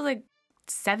 That feels like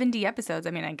 70 episodes.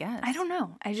 I mean, I guess. I don't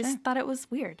know. I just thought it was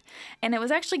weird. And it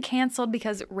was actually canceled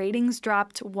because ratings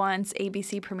dropped once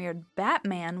ABC premiered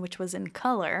Batman, which was in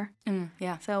color.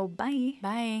 Yeah. So, bye.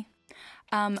 Bye.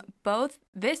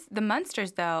 The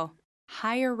Munsters, though,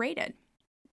 higher rated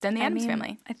than the Addams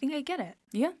Family. I think I get it.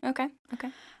 Yeah, okay.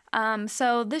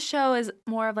 So this show is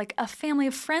more of like a family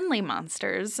of friendly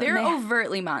monsters. They're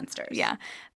overtly monsters. Yeah.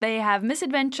 They have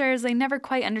misadventures. They never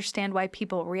quite understand why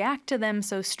people react to them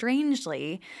so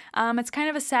strangely. It's kind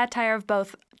of a satire of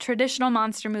both traditional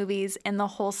monster movies and the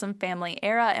wholesome family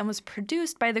era, and was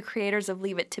produced by the creators of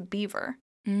Leave It to Beaver,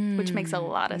 which makes a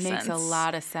lot of sense. Makes a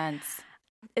lot of sense.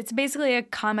 It's basically a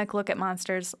comic look at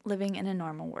monsters living in a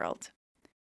normal world.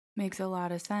 Makes a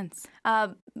lot of sense.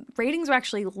 Ratings were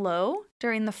actually low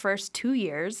during the first 2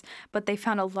 years, but they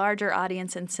found a larger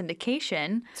audience in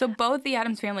syndication. So both the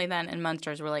Addams Family then and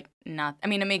Munsters were like not. I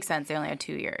mean, it makes sense. They only had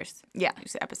 2 years. Yeah.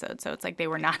 Episodes, so it's like they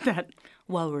were not that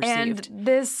well received. And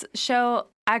this show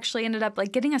actually ended up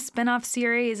like getting a spin-off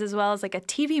series as well as like a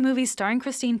TV movie starring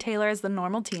Christine Taylor as the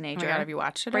normal teenager. Oh my God, have you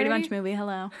watched it Brady already? Bunch movie,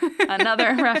 hello.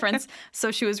 Another reference.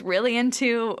 So she was really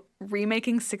into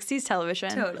remaking 60s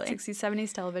television. Totally. 60s,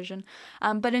 70s television.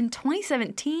 But in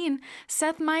 2017,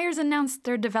 Seth Meyers announced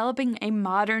they're developing a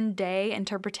modern-day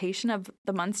interpretation of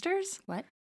the Munsters. What?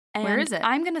 And Where is it?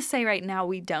 I'm going to say right now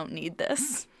we don't need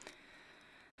this.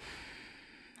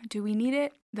 Do we need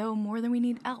it, though, more than we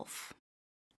need Elf?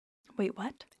 Wait,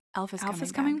 what? Elf is Alf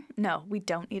is coming coming? No, we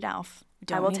don't need Alf.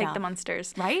 Don't I will need take Alf. the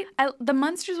Munsters. Right? The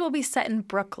Munsters will be set in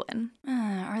Brooklyn.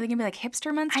 Are they going to be like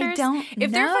hipster Munsters? don't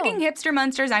If they're know. fucking hipster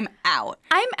Munsters, I'm out.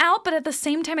 I'm out, but at the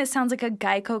same time, it sounds like a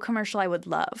Geico commercial I would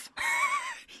love.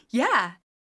 Yeah.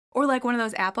 Or like one of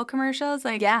those Apple commercials.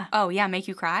 Like, Yeah. oh, yeah, make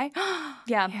you cry?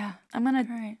 Yeah. Yeah. I'm going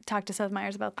to All right. talk to Seth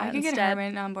Meyers about that I could instead. get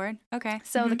Herman on board. Okay.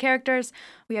 So the characters,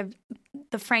 we have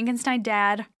the Frankenstein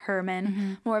dad,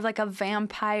 Herman, more of like a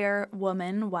vampire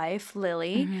woman, wife,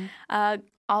 Lily,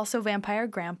 also vampire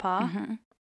grandpa,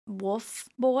 wolf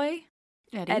boy,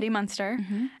 Eddie Munster,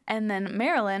 and then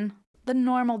Marilyn, the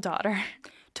normal daughter.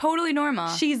 Totally normal.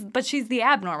 She's the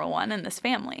abnormal one in this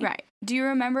family. Right. Do you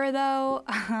remember, though,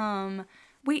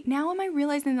 wait, now am I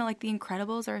realizing that, like, The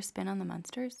Incredibles are a spin on the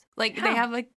Munsters? Like, they How?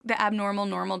 have, like, the abnormal,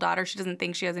 normal daughter. She doesn't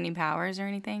think she has any powers or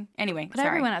anything. Anyway, But sorry.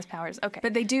 everyone has powers. Okay.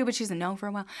 But they do, but she doesn't know for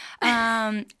a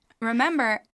while.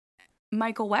 Remember,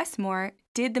 Michael Westmore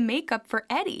did the makeup for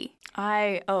Eddie.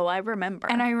 I remember.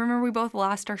 And I remember we both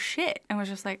lost our shit and was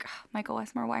just like, "Oh, Michael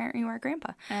Westmore, why aren't you our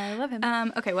grandpa?" I love him.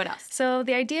 Okay, what else? So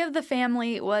the idea of the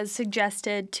family was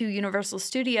suggested to Universal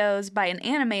Studios by an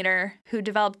animator who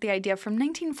developed the idea from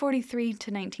 1943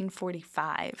 to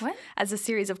 1945 What? as a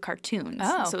series of cartoons.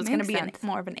 Oh, so it's going to makes be sense.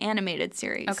 more of an animated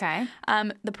series. Okay.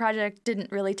 The project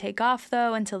didn't really take off,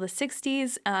 though, until the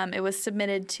 60s. It was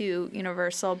submitted to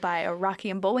Universal by Rocky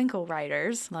and Bullwinkle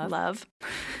writers. Love.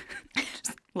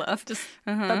 Love. The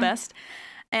best.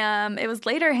 It was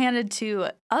later handed to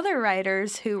other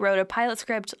writers who wrote a pilot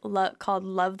script called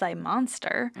Love Thy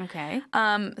Monster. Okay.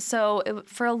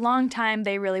 For a long time,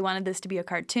 they really wanted this to be a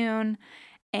cartoon.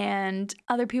 And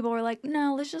other people were like,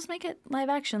 no, let's just make it live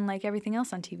action like everything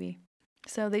else on TV.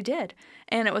 So they did.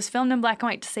 And it was filmed in black and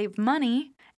white to save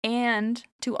money and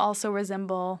to also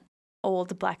resemble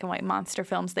old black and white monster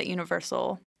films that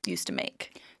Universal used to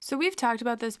make. So we've talked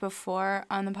about this before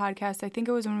on the podcast. I think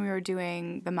it was when we were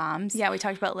doing the moms. Yeah, we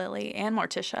talked about Lily and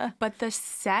Morticia. But the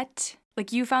set,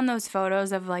 like you found those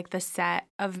photos of like the set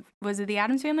of, was it the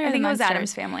Addams Family or I think the it was Munsters?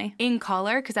 Addams Family. In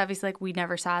color, because obviously like we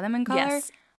never saw them in color.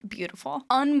 Yes. Beautiful.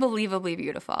 Unbelievably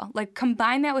beautiful. Like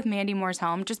combine that with Mandy Moore's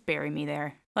home, just bury me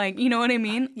there. Like, you know what I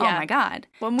mean? Yeah. Oh my God.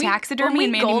 when Taxidermy we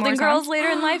and Mandy Golden Moore's Girls home. later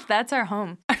in life, that's our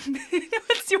home.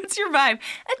 What's your vibe?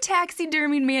 A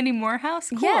taxidermied Mandy Moore house?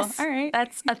 Cool. Yes. All right.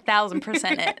 That's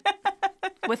 1,000% it.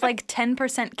 With like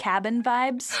 10% cabin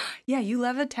vibes. Yeah, you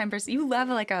love a 10%. You love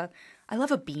I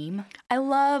love a beam. I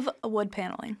love wood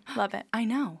paneling. Love it. I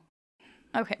know.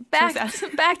 Okay,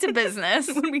 back to business.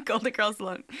 When we Golden Girls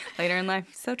later in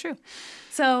life. So true.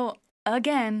 So,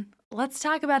 again, let's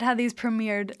talk about how these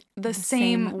premiered the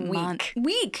same week.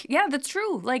 Week. Yeah, that's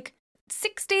true. Like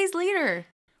 6 days later.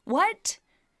 What?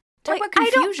 Talk Like, about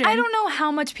confusion. I don't know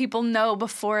how much people know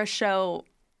before a show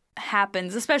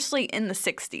happens, especially in the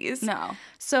 60s. No.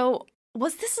 So,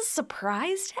 was this a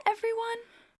surprise to everyone?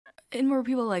 And were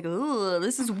people like, "Ooh,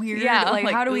 this is weird." Yeah, like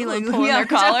how do we like pull in their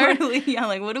collar? Totally. Yeah,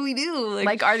 like what do we do?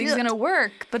 Like, are these shit. gonna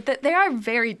work? But they are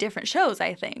very different shows,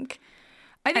 I think.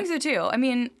 I think so too. I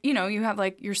mean, you know, you have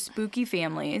like your spooky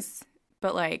families,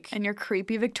 but like, And your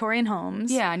creepy Victorian homes.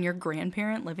 yeah, and your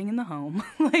grandparent living in the home,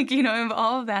 like you know, of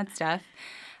all of that stuff.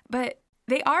 But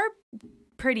they are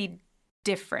pretty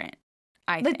different.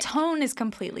 I The think. tone is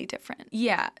completely different.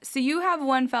 Yeah. So you have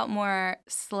one felt more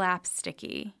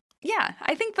slapsticky. Yeah,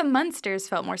 I think the Munsters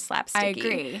felt more slapsticky. I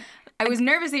agree. I was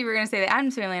nervous that you were going to say the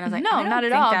Addams Family, and I was like, no, I don't not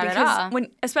at think all. that Because at all. when,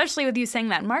 especially with you saying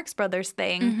that Marx Brothers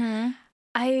thing, Mm-hmm.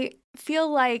 I feel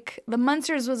like the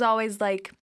Munsters was always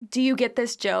like, "Do you get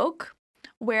this joke?"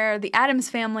 Where the Addams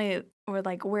Family were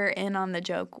like, "We're in on the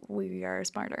joke. We are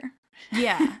smarter."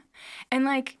 Yeah. And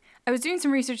like, I was doing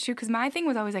some research too, because my thing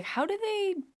was always like, how do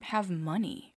they have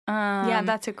money? Yeah,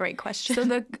 that's a great question. So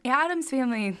the Addams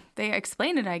Family, they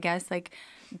explained it, I guess. Like,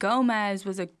 Gomez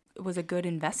was a good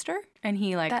investor, and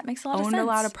he like That makes a lot of owned a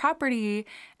lot sense. of property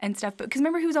and stuff. But because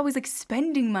remember, he was always like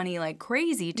spending money like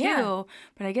crazy too. Yeah.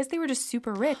 But I guess they were just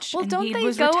super rich. Well, and don't he they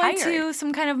was go retired. into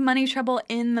some kind of money trouble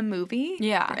in the movie?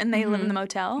 Yeah. And they live in the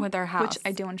motel? With their house. Which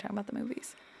I do want to talk about the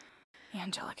movies.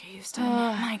 Angelica Houston?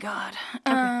 My God.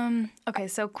 Okay,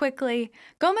 so quickly,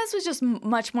 Gomez was just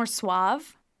much more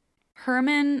suave.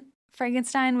 Herman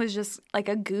Frankenstein was just like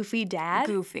a goofy dad,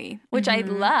 Goofy. which I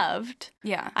loved.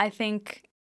 Yeah. I think,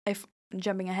 if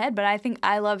jumping ahead, but I think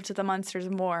I loved the Munsters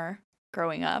more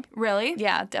growing up. Really?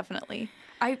 Yeah, definitely.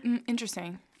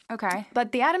 Interesting. Okay.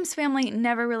 But the Addams Family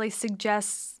never really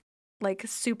suggests like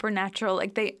supernatural.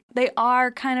 Like they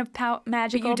are kind of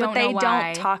magical, don't but they know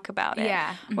why. don't talk about it.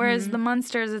 Yeah. Whereas the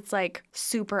Munsters, it's like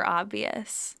super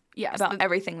obvious Yes. about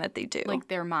everything that they do. like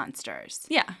they're monsters.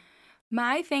 yeah.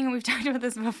 My thing, and we've talked about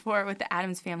this before with the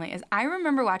Addams Family, is I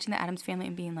remember watching the Addams Family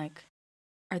and being like,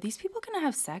 are these people going to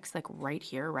have sex like right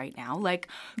here, right now? Like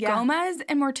Yeah. Gomez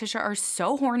and Morticia are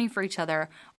so horny for each other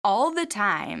all the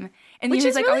time. And Which he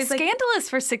was is like really always like scandalous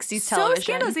for 60s so television.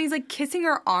 scandalous. And he's like kissing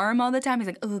her arm all the time. He's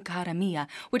like, oh, cara mia.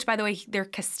 Which, by the way, they're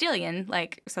Castilian,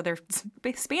 like, so they're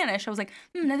Spanish. I was like,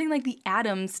 nothing like the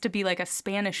Addams to be like a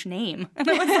Spanish name. And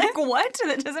I was like, what?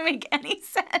 That doesn't make any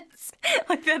sense.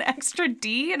 Like that extra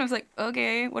D. And I was like,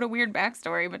 okay, what a weird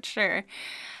backstory, but sure.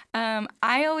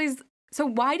 So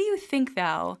why do you think,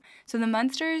 though, so the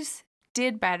Munsters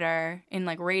did better in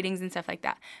like ratings and stuff like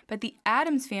that, but the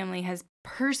Addams Family has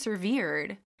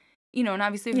persevered, you know, and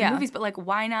obviously the movies, but like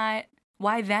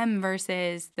why them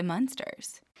versus the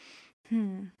Munsters?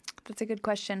 That's a good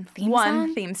question.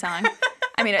 Song? Theme song.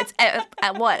 I mean, it's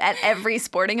at what? At every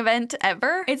sporting event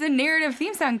ever? It's a narrative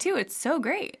theme song too. It's so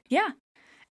great. Yeah.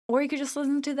 Or you could just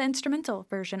listen to the instrumental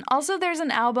version. Also, there's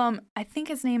an album, I think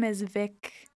his name is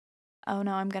Vic. Oh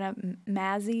no, I'm gonna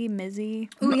Mizzy.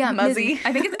 Oh yeah, Muzzy.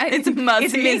 I think It's Muzzy.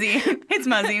 It's Mizzy. It's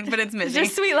Muzzy, but it's Mizzy.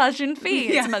 Just Sweet La Jeune Fille.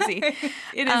 It's Muzzy.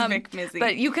 It is Vic Mizzy.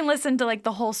 But you can listen to like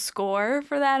the whole score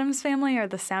for the Addams Family or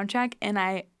the soundtrack, and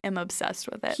I am obsessed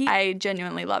with it. I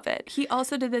genuinely love it. He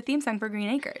also did the theme song for Green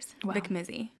Acres. Wow. Vic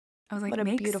Mizzy. I was like, What a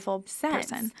makes beautiful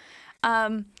sense. person.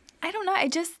 I don't know. I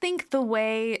just think the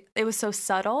way it was so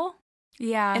subtle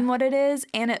Yeah. in what it is,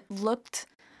 and it looked,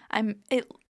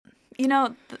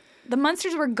 the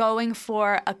Munsters were going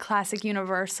for a classic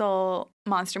Universal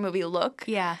monster movie look.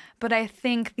 Yeah. But I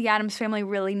think the Addams Family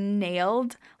really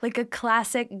nailed like a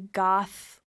classic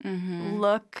goth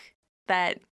look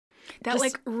that That just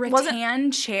like wasn't-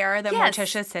 rattan chair that Yes.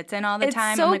 Morticia sits in all the it's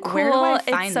time. so I'm like, cool. where do I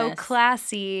find it's so this?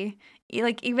 classy.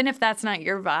 Like even if that's not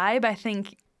your vibe, I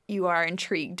think you are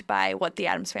intrigued by what the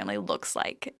Addams Family looks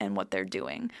like and what they're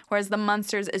doing. Whereas the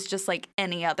Munsters is just like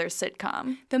any other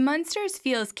sitcom. The Munsters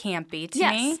feels campy to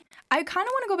Yes. me. I kind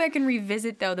of want to go back and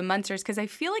revisit, though, the Munsters because I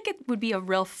feel like it would be a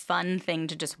real fun thing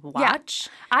to just watch.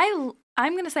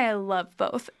 I'm gonna say I love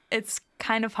both. It's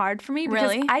kind of hard for me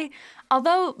because Really?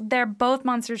 although they're both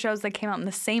monster shows that came out in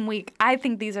the same week, I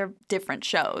think these are different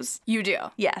shows. You do.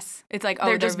 Yes, It's like,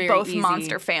 they're just very both easy.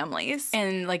 monster families.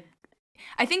 And like,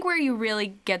 I think where you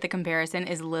really get the comparison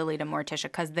is Lily to Morticia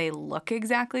because they look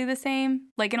exactly the same,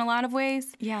 like in a lot of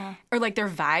ways. Yeah, Or like their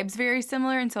vibes very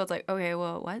similar. And so it's like, okay,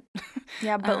 well, what?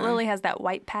 yeah, but Lily has that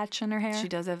white patch in her hair. She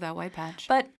does have that white patch.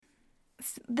 But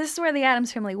this is where the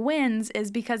Addams Family wins, is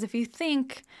because if you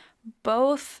think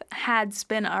both had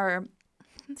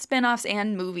spin-offs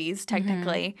and movies,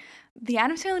 technically, the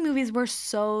Addams Family movies were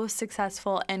so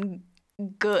successful and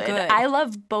good. I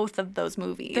love both of those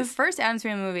movies. The first Addams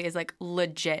Family movie is like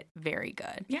legit very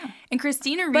good. Yeah. And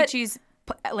Christina But- Ricci's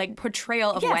like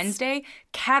portrayal of Yes. Wednesday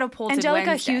catapulted Angelica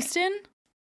Wednesday. Houston.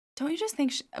 Don't you just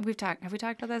think have we talked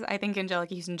about this? I think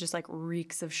Angelica Houston just like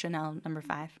reeks of Chanel No.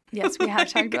 5. Yes, we have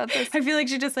talked about this. I feel like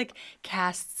she just like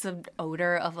casts an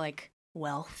odor of like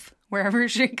wealth wherever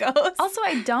she goes. Also,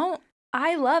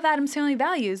 I love Addams Family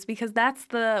Values because that's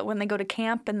when they go to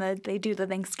camp and they do the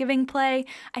Thanksgiving play.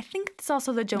 I think it's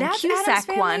also the Joan That's Cusack Addams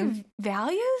Family one.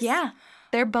 Values? Yeah,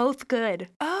 they're both good.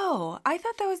 Oh, I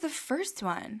thought that was the first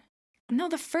one. No,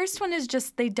 the first one is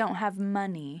just they don't have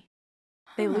money.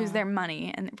 They lose Huh. their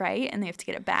money, and they have to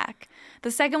get it back.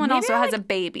 The second one Maybe also I has like- a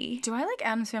baby. Do I like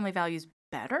Addams Family Values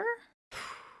better?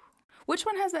 Which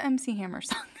one has the MC Hammer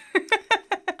song?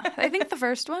 I think the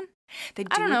first one. They do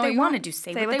I don't what know. they You want to want- do.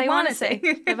 Say Say what they want to say.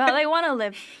 Live how they want to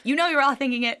live. You know you're all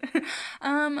thinking it.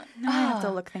 I have to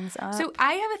look things up. So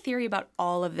I have a theory about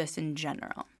all of this in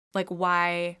general. Like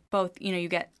why both, you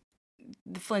get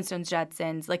the Flintstones,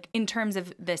 Jetsons, like in terms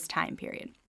of this time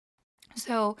period.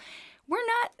 So we're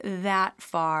not that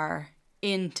far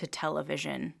into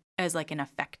television as like an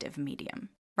effective medium,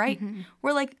 right?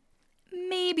 We're like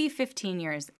maybe 15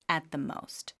 years at the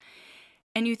most.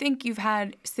 And you think you've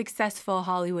had successful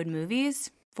Hollywood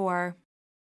movies for,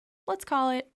 let's call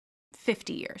it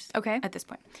 50 years. Okay. At this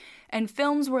point. And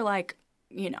films were like,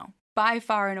 by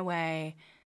far and away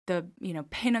the,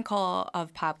 pinnacle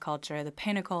of pop culture, the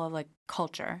pinnacle of like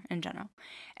culture in general.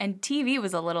 And TV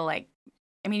was a little like,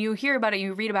 you hear about it,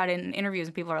 you read about it in interviews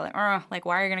and people are like,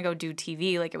 why are you going to go do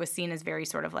TV? Like it was seen as very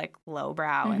sort of like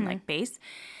lowbrow and like base.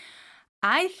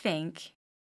 I think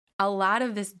a lot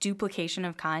of this duplication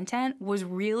of content was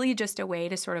really just a way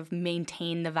to sort of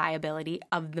maintain the viability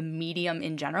of the medium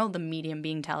in general, the medium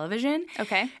being television.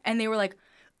 Okay. And they were like,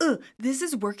 this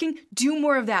is working. Do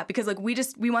more of that because like we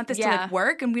want this to Yeah. like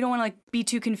work and we don't want to like be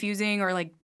too confusing or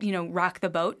like, rock the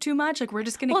boat too much. Like we're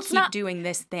just going to keep doing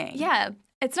this thing. Yeah.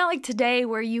 It's not like today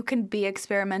where you can be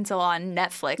experimental on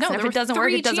Netflix. No, and if there it doesn't were work,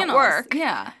 3 it doesn't channels. work.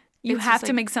 Yeah. You It's have just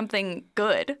to like- make something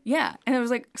good. Yeah. And it was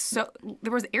like, so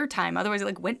there was airtime. Otherwise it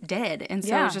like went dead. And so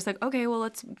it Yeah. was just like, okay, well,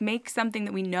 let's make something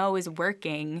that we know is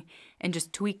working and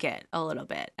just tweak it a little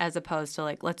bit as opposed to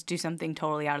like, let's do something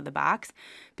totally out of the box.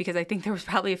 Because I think there was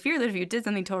probably a fear that if you did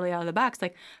something totally out of the box,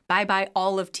 like bye-bye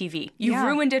all of TV. You've Yeah.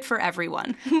 ruined it for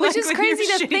everyone. Which is with your crazy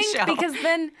to shitty think show. because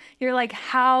then you're like,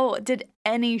 how did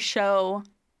any show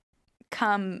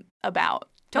come about?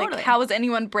 Totally. Like, how was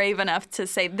anyone brave enough to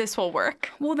say this will work?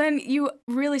 Well, then you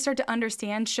really start to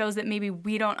understand shows that maybe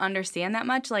we don't understand that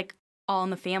much, like All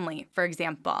in the Family, for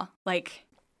example, like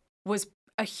was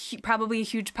probably a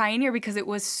huge pioneer because it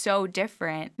was so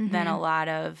different than a lot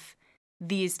of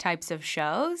these types of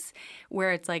shows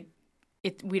where it's like,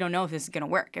 we don't know if this is going to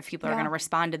work, if people are Yeah. going to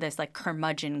respond to this like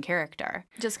curmudgeon character.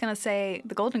 Just gonna say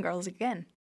the Golden Girls again.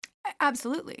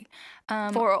 Absolutely.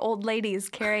 For old ladies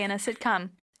carrying a sitcom.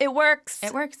 It works.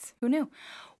 It works. Who knew?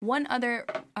 One other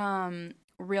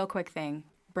real quick thing,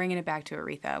 bringing it back to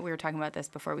Aretha. We were talking about this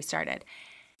before we started.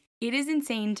 It is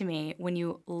insane to me when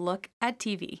you look at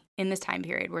TV in this time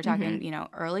period. We're talking,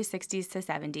 early 60s to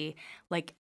 70.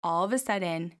 Like all of a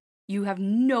sudden, you have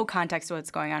no context to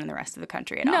what's going on in the rest of the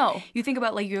country at all. No. You think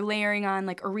about like you're layering on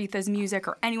like Aretha's music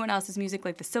or anyone else's music,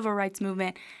 like the civil rights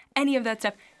movement, any of that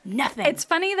stuff. Nothing. It's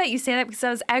funny that you say that because I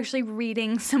was actually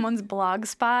reading someone's blog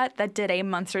spot that did a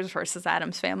Munsters versus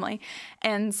Addams Family,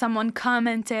 and someone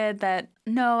commented that,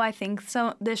 no, I think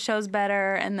so. This show's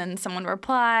better, and then someone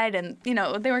replied, and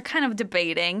they were kind of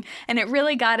debating, and it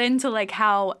really got into like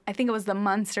how I think it was the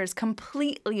Munsters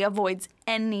completely avoids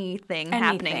anything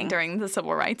happening during the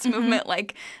Civil Rights Movement.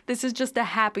 Like, this is just a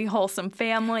happy, wholesome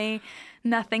family.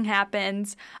 Nothing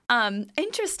happens.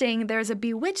 Interesting. There's a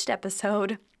Bewitched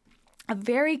episode. A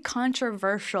very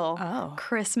controversial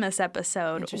Christmas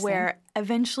episode where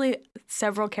eventually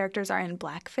several characters are in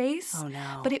blackface. Oh,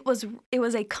 no. But it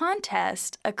was a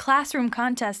contest, a classroom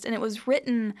contest, and it was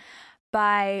written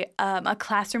by a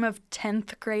classroom of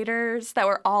 10th graders that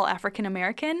were all African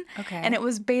American. Okay. And it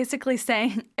was basically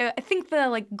saying, I think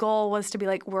the goal was to be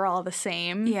like, we're all the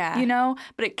same. Yeah.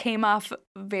 But it came off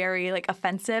very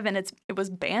offensive, and it was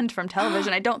banned from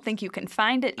television. I don't think you can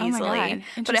find it easily. Oh my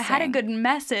God. But it had a good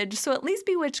message. So at least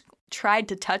Bewitched tried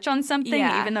to touch on something,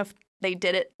 even if they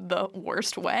did it the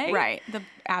worst way. Right. The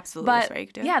absolute worst way you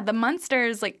could do it. Yeah, the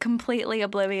Munsters completely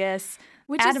oblivious.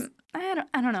 Which I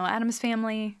don't know, Addams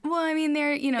Family. Well, I mean,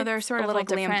 they're sort of little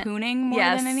different. lampooning more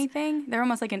than anything. They're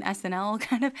almost like an SNL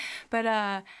kind of.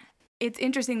 But it's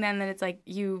interesting then that it's like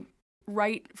you,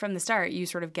 right from the start, you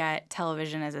sort of get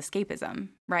television as escapism,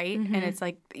 right? Mm-hmm. And it's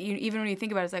like, even when you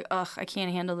think about it, it's like, ugh, I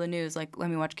can't handle the news. Like, let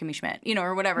me watch Kimmy Schmidt,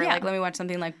 or whatever. Yeah. Like, let me watch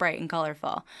something bright and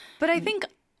colorful. But I think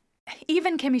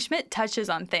even Kimmy Schmidt touches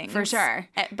on things. For sure.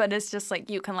 But it's just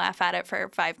you can laugh at it for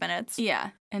 5 minutes.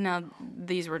 Yeah. And now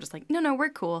these were just no, we're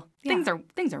cool. Yeah.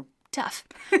 Things are tough.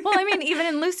 Well, I mean, even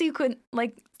in Lucy, you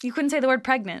couldn't say the word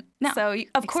pregnant. No. So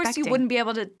of course you wouldn't be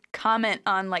able to comment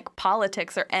on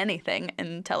politics or anything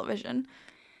in television.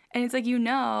 And it's I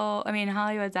mean,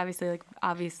 Hollywood's obviously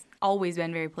always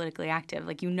been very politically active.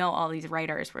 All these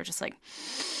writers were just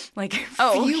fuming.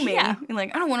 Yeah. I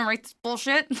don't want to write this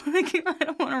bullshit. I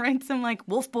don't want to write some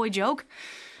Wolf Boy joke.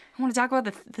 I want to talk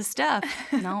about the stuff.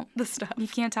 No, The stuff. you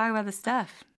can't talk about the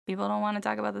stuff. People don't want to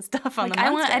talk about the stuff on the I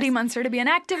Munsters. want Eddie Munster to be an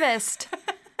activist.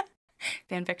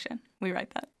 Fan fiction. We write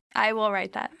that. I will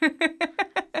write that.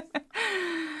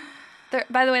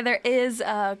 By the way, there is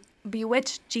a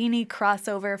Bewitched Genie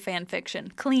crossover fan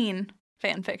fiction. Clean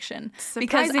fan fiction.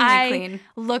 Because I clean.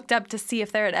 looked up to see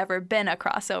if there had ever been a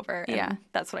crossover. And Yeah.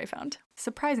 that's what I found.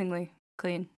 Surprisingly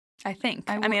clean. I think.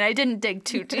 I mean, I didn't dig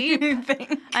too deep.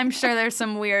 I'm sure there's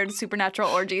some weird supernatural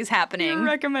orgies happening. You're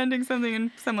recommending something and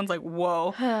someone's like,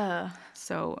 whoa.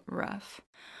 So rough.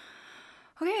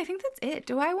 Okay, I think that's it.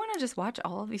 Do I want to just watch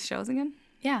all of these shows again?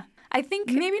 Yeah. I think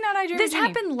Maybe not I Dream this of Jeannie.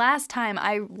 happened last time.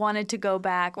 I wanted to go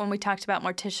back when we talked about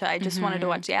Morticia. I just wanted to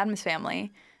watch The Addams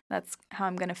Family. That's how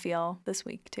I'm going to feel this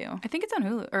week, too. I think it's on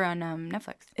Hulu or on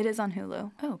Netflix. It is on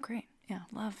Hulu. Oh, great. Yeah.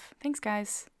 Love. Thanks,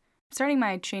 guys. Starting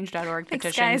my change.org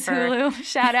petition Thanks, guys, for Hulu.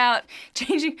 Shout out.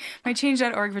 changing my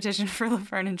change.org petition for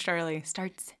Laverne and Charlie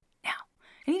starts now.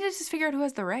 I need to just figure out who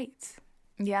has the rights.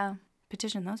 Yeah.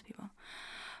 Petition those people.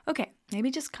 Okay.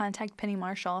 Maybe just contact Penny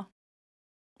Marshall.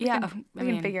 Yeah. We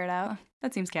can figure it out.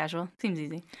 That seems casual. Seems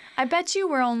easy. I bet you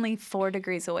we're only 4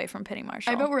 degrees away from Penny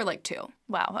Marshall. I bet we're 2.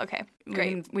 Wow. Okay.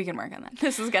 Great. We can work on that.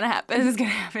 This is going to happen. This is going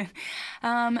to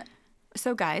happen.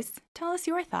 So, guys, tell us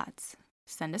your thoughts.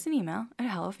 Send us an email at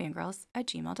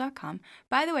hellofangirls@gmail.com.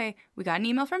 By the way, we got an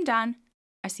email from Don.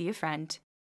 I see a friend.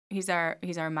 He's our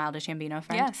Mild de Chambino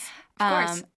friend. Yes, of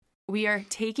course. We are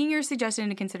taking your suggestion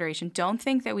into consideration. Don't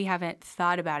think that we haven't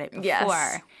thought about it before.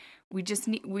 Yes. We just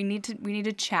need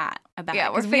to chat about it. Yeah,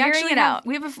 we're 'Cause figuring it out.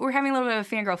 We're having a little bit of a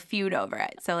fangirl feud over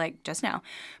it. So just know.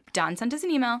 Don sent us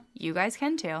an email. You guys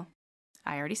can too.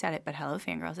 I already said it, but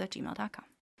hellofangirls@gmail.com.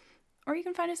 Or you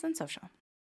can find us on social.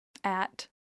 At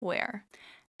where?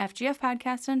 FGF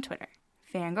Podcast on Twitter.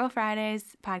 Fangirl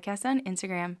Fridays Podcast on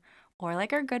Instagram. Or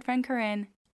our good friend Corinne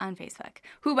on Facebook.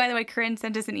 Who, by the way, Corinne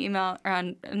sent us an email or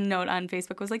a note on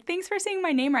Facebook, was like, thanks for saying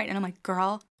my name right. And I'm like,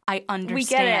 girl, I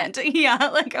understand. We get it. Yeah,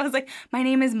 I was like, my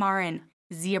name is Marin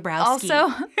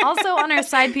Ziebrowski. Also on our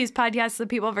Side Piece podcast, The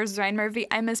People vs. Ryan Murphy,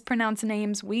 I mispronounce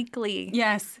names weekly.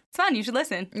 Yes. It's fun. You should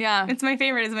listen. Yeah. It's my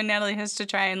favorite is when Natalie has to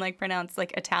try and pronounce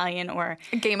Italian or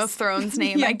A Game of Thrones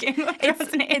name. Yeah, Game of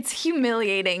Thrones name. It's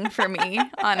humiliating for me,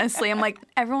 honestly. I'm like,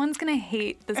 everyone's going to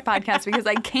hate this podcast because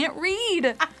I can't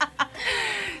read.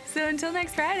 So until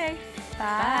next Friday.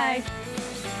 Bye. Bye.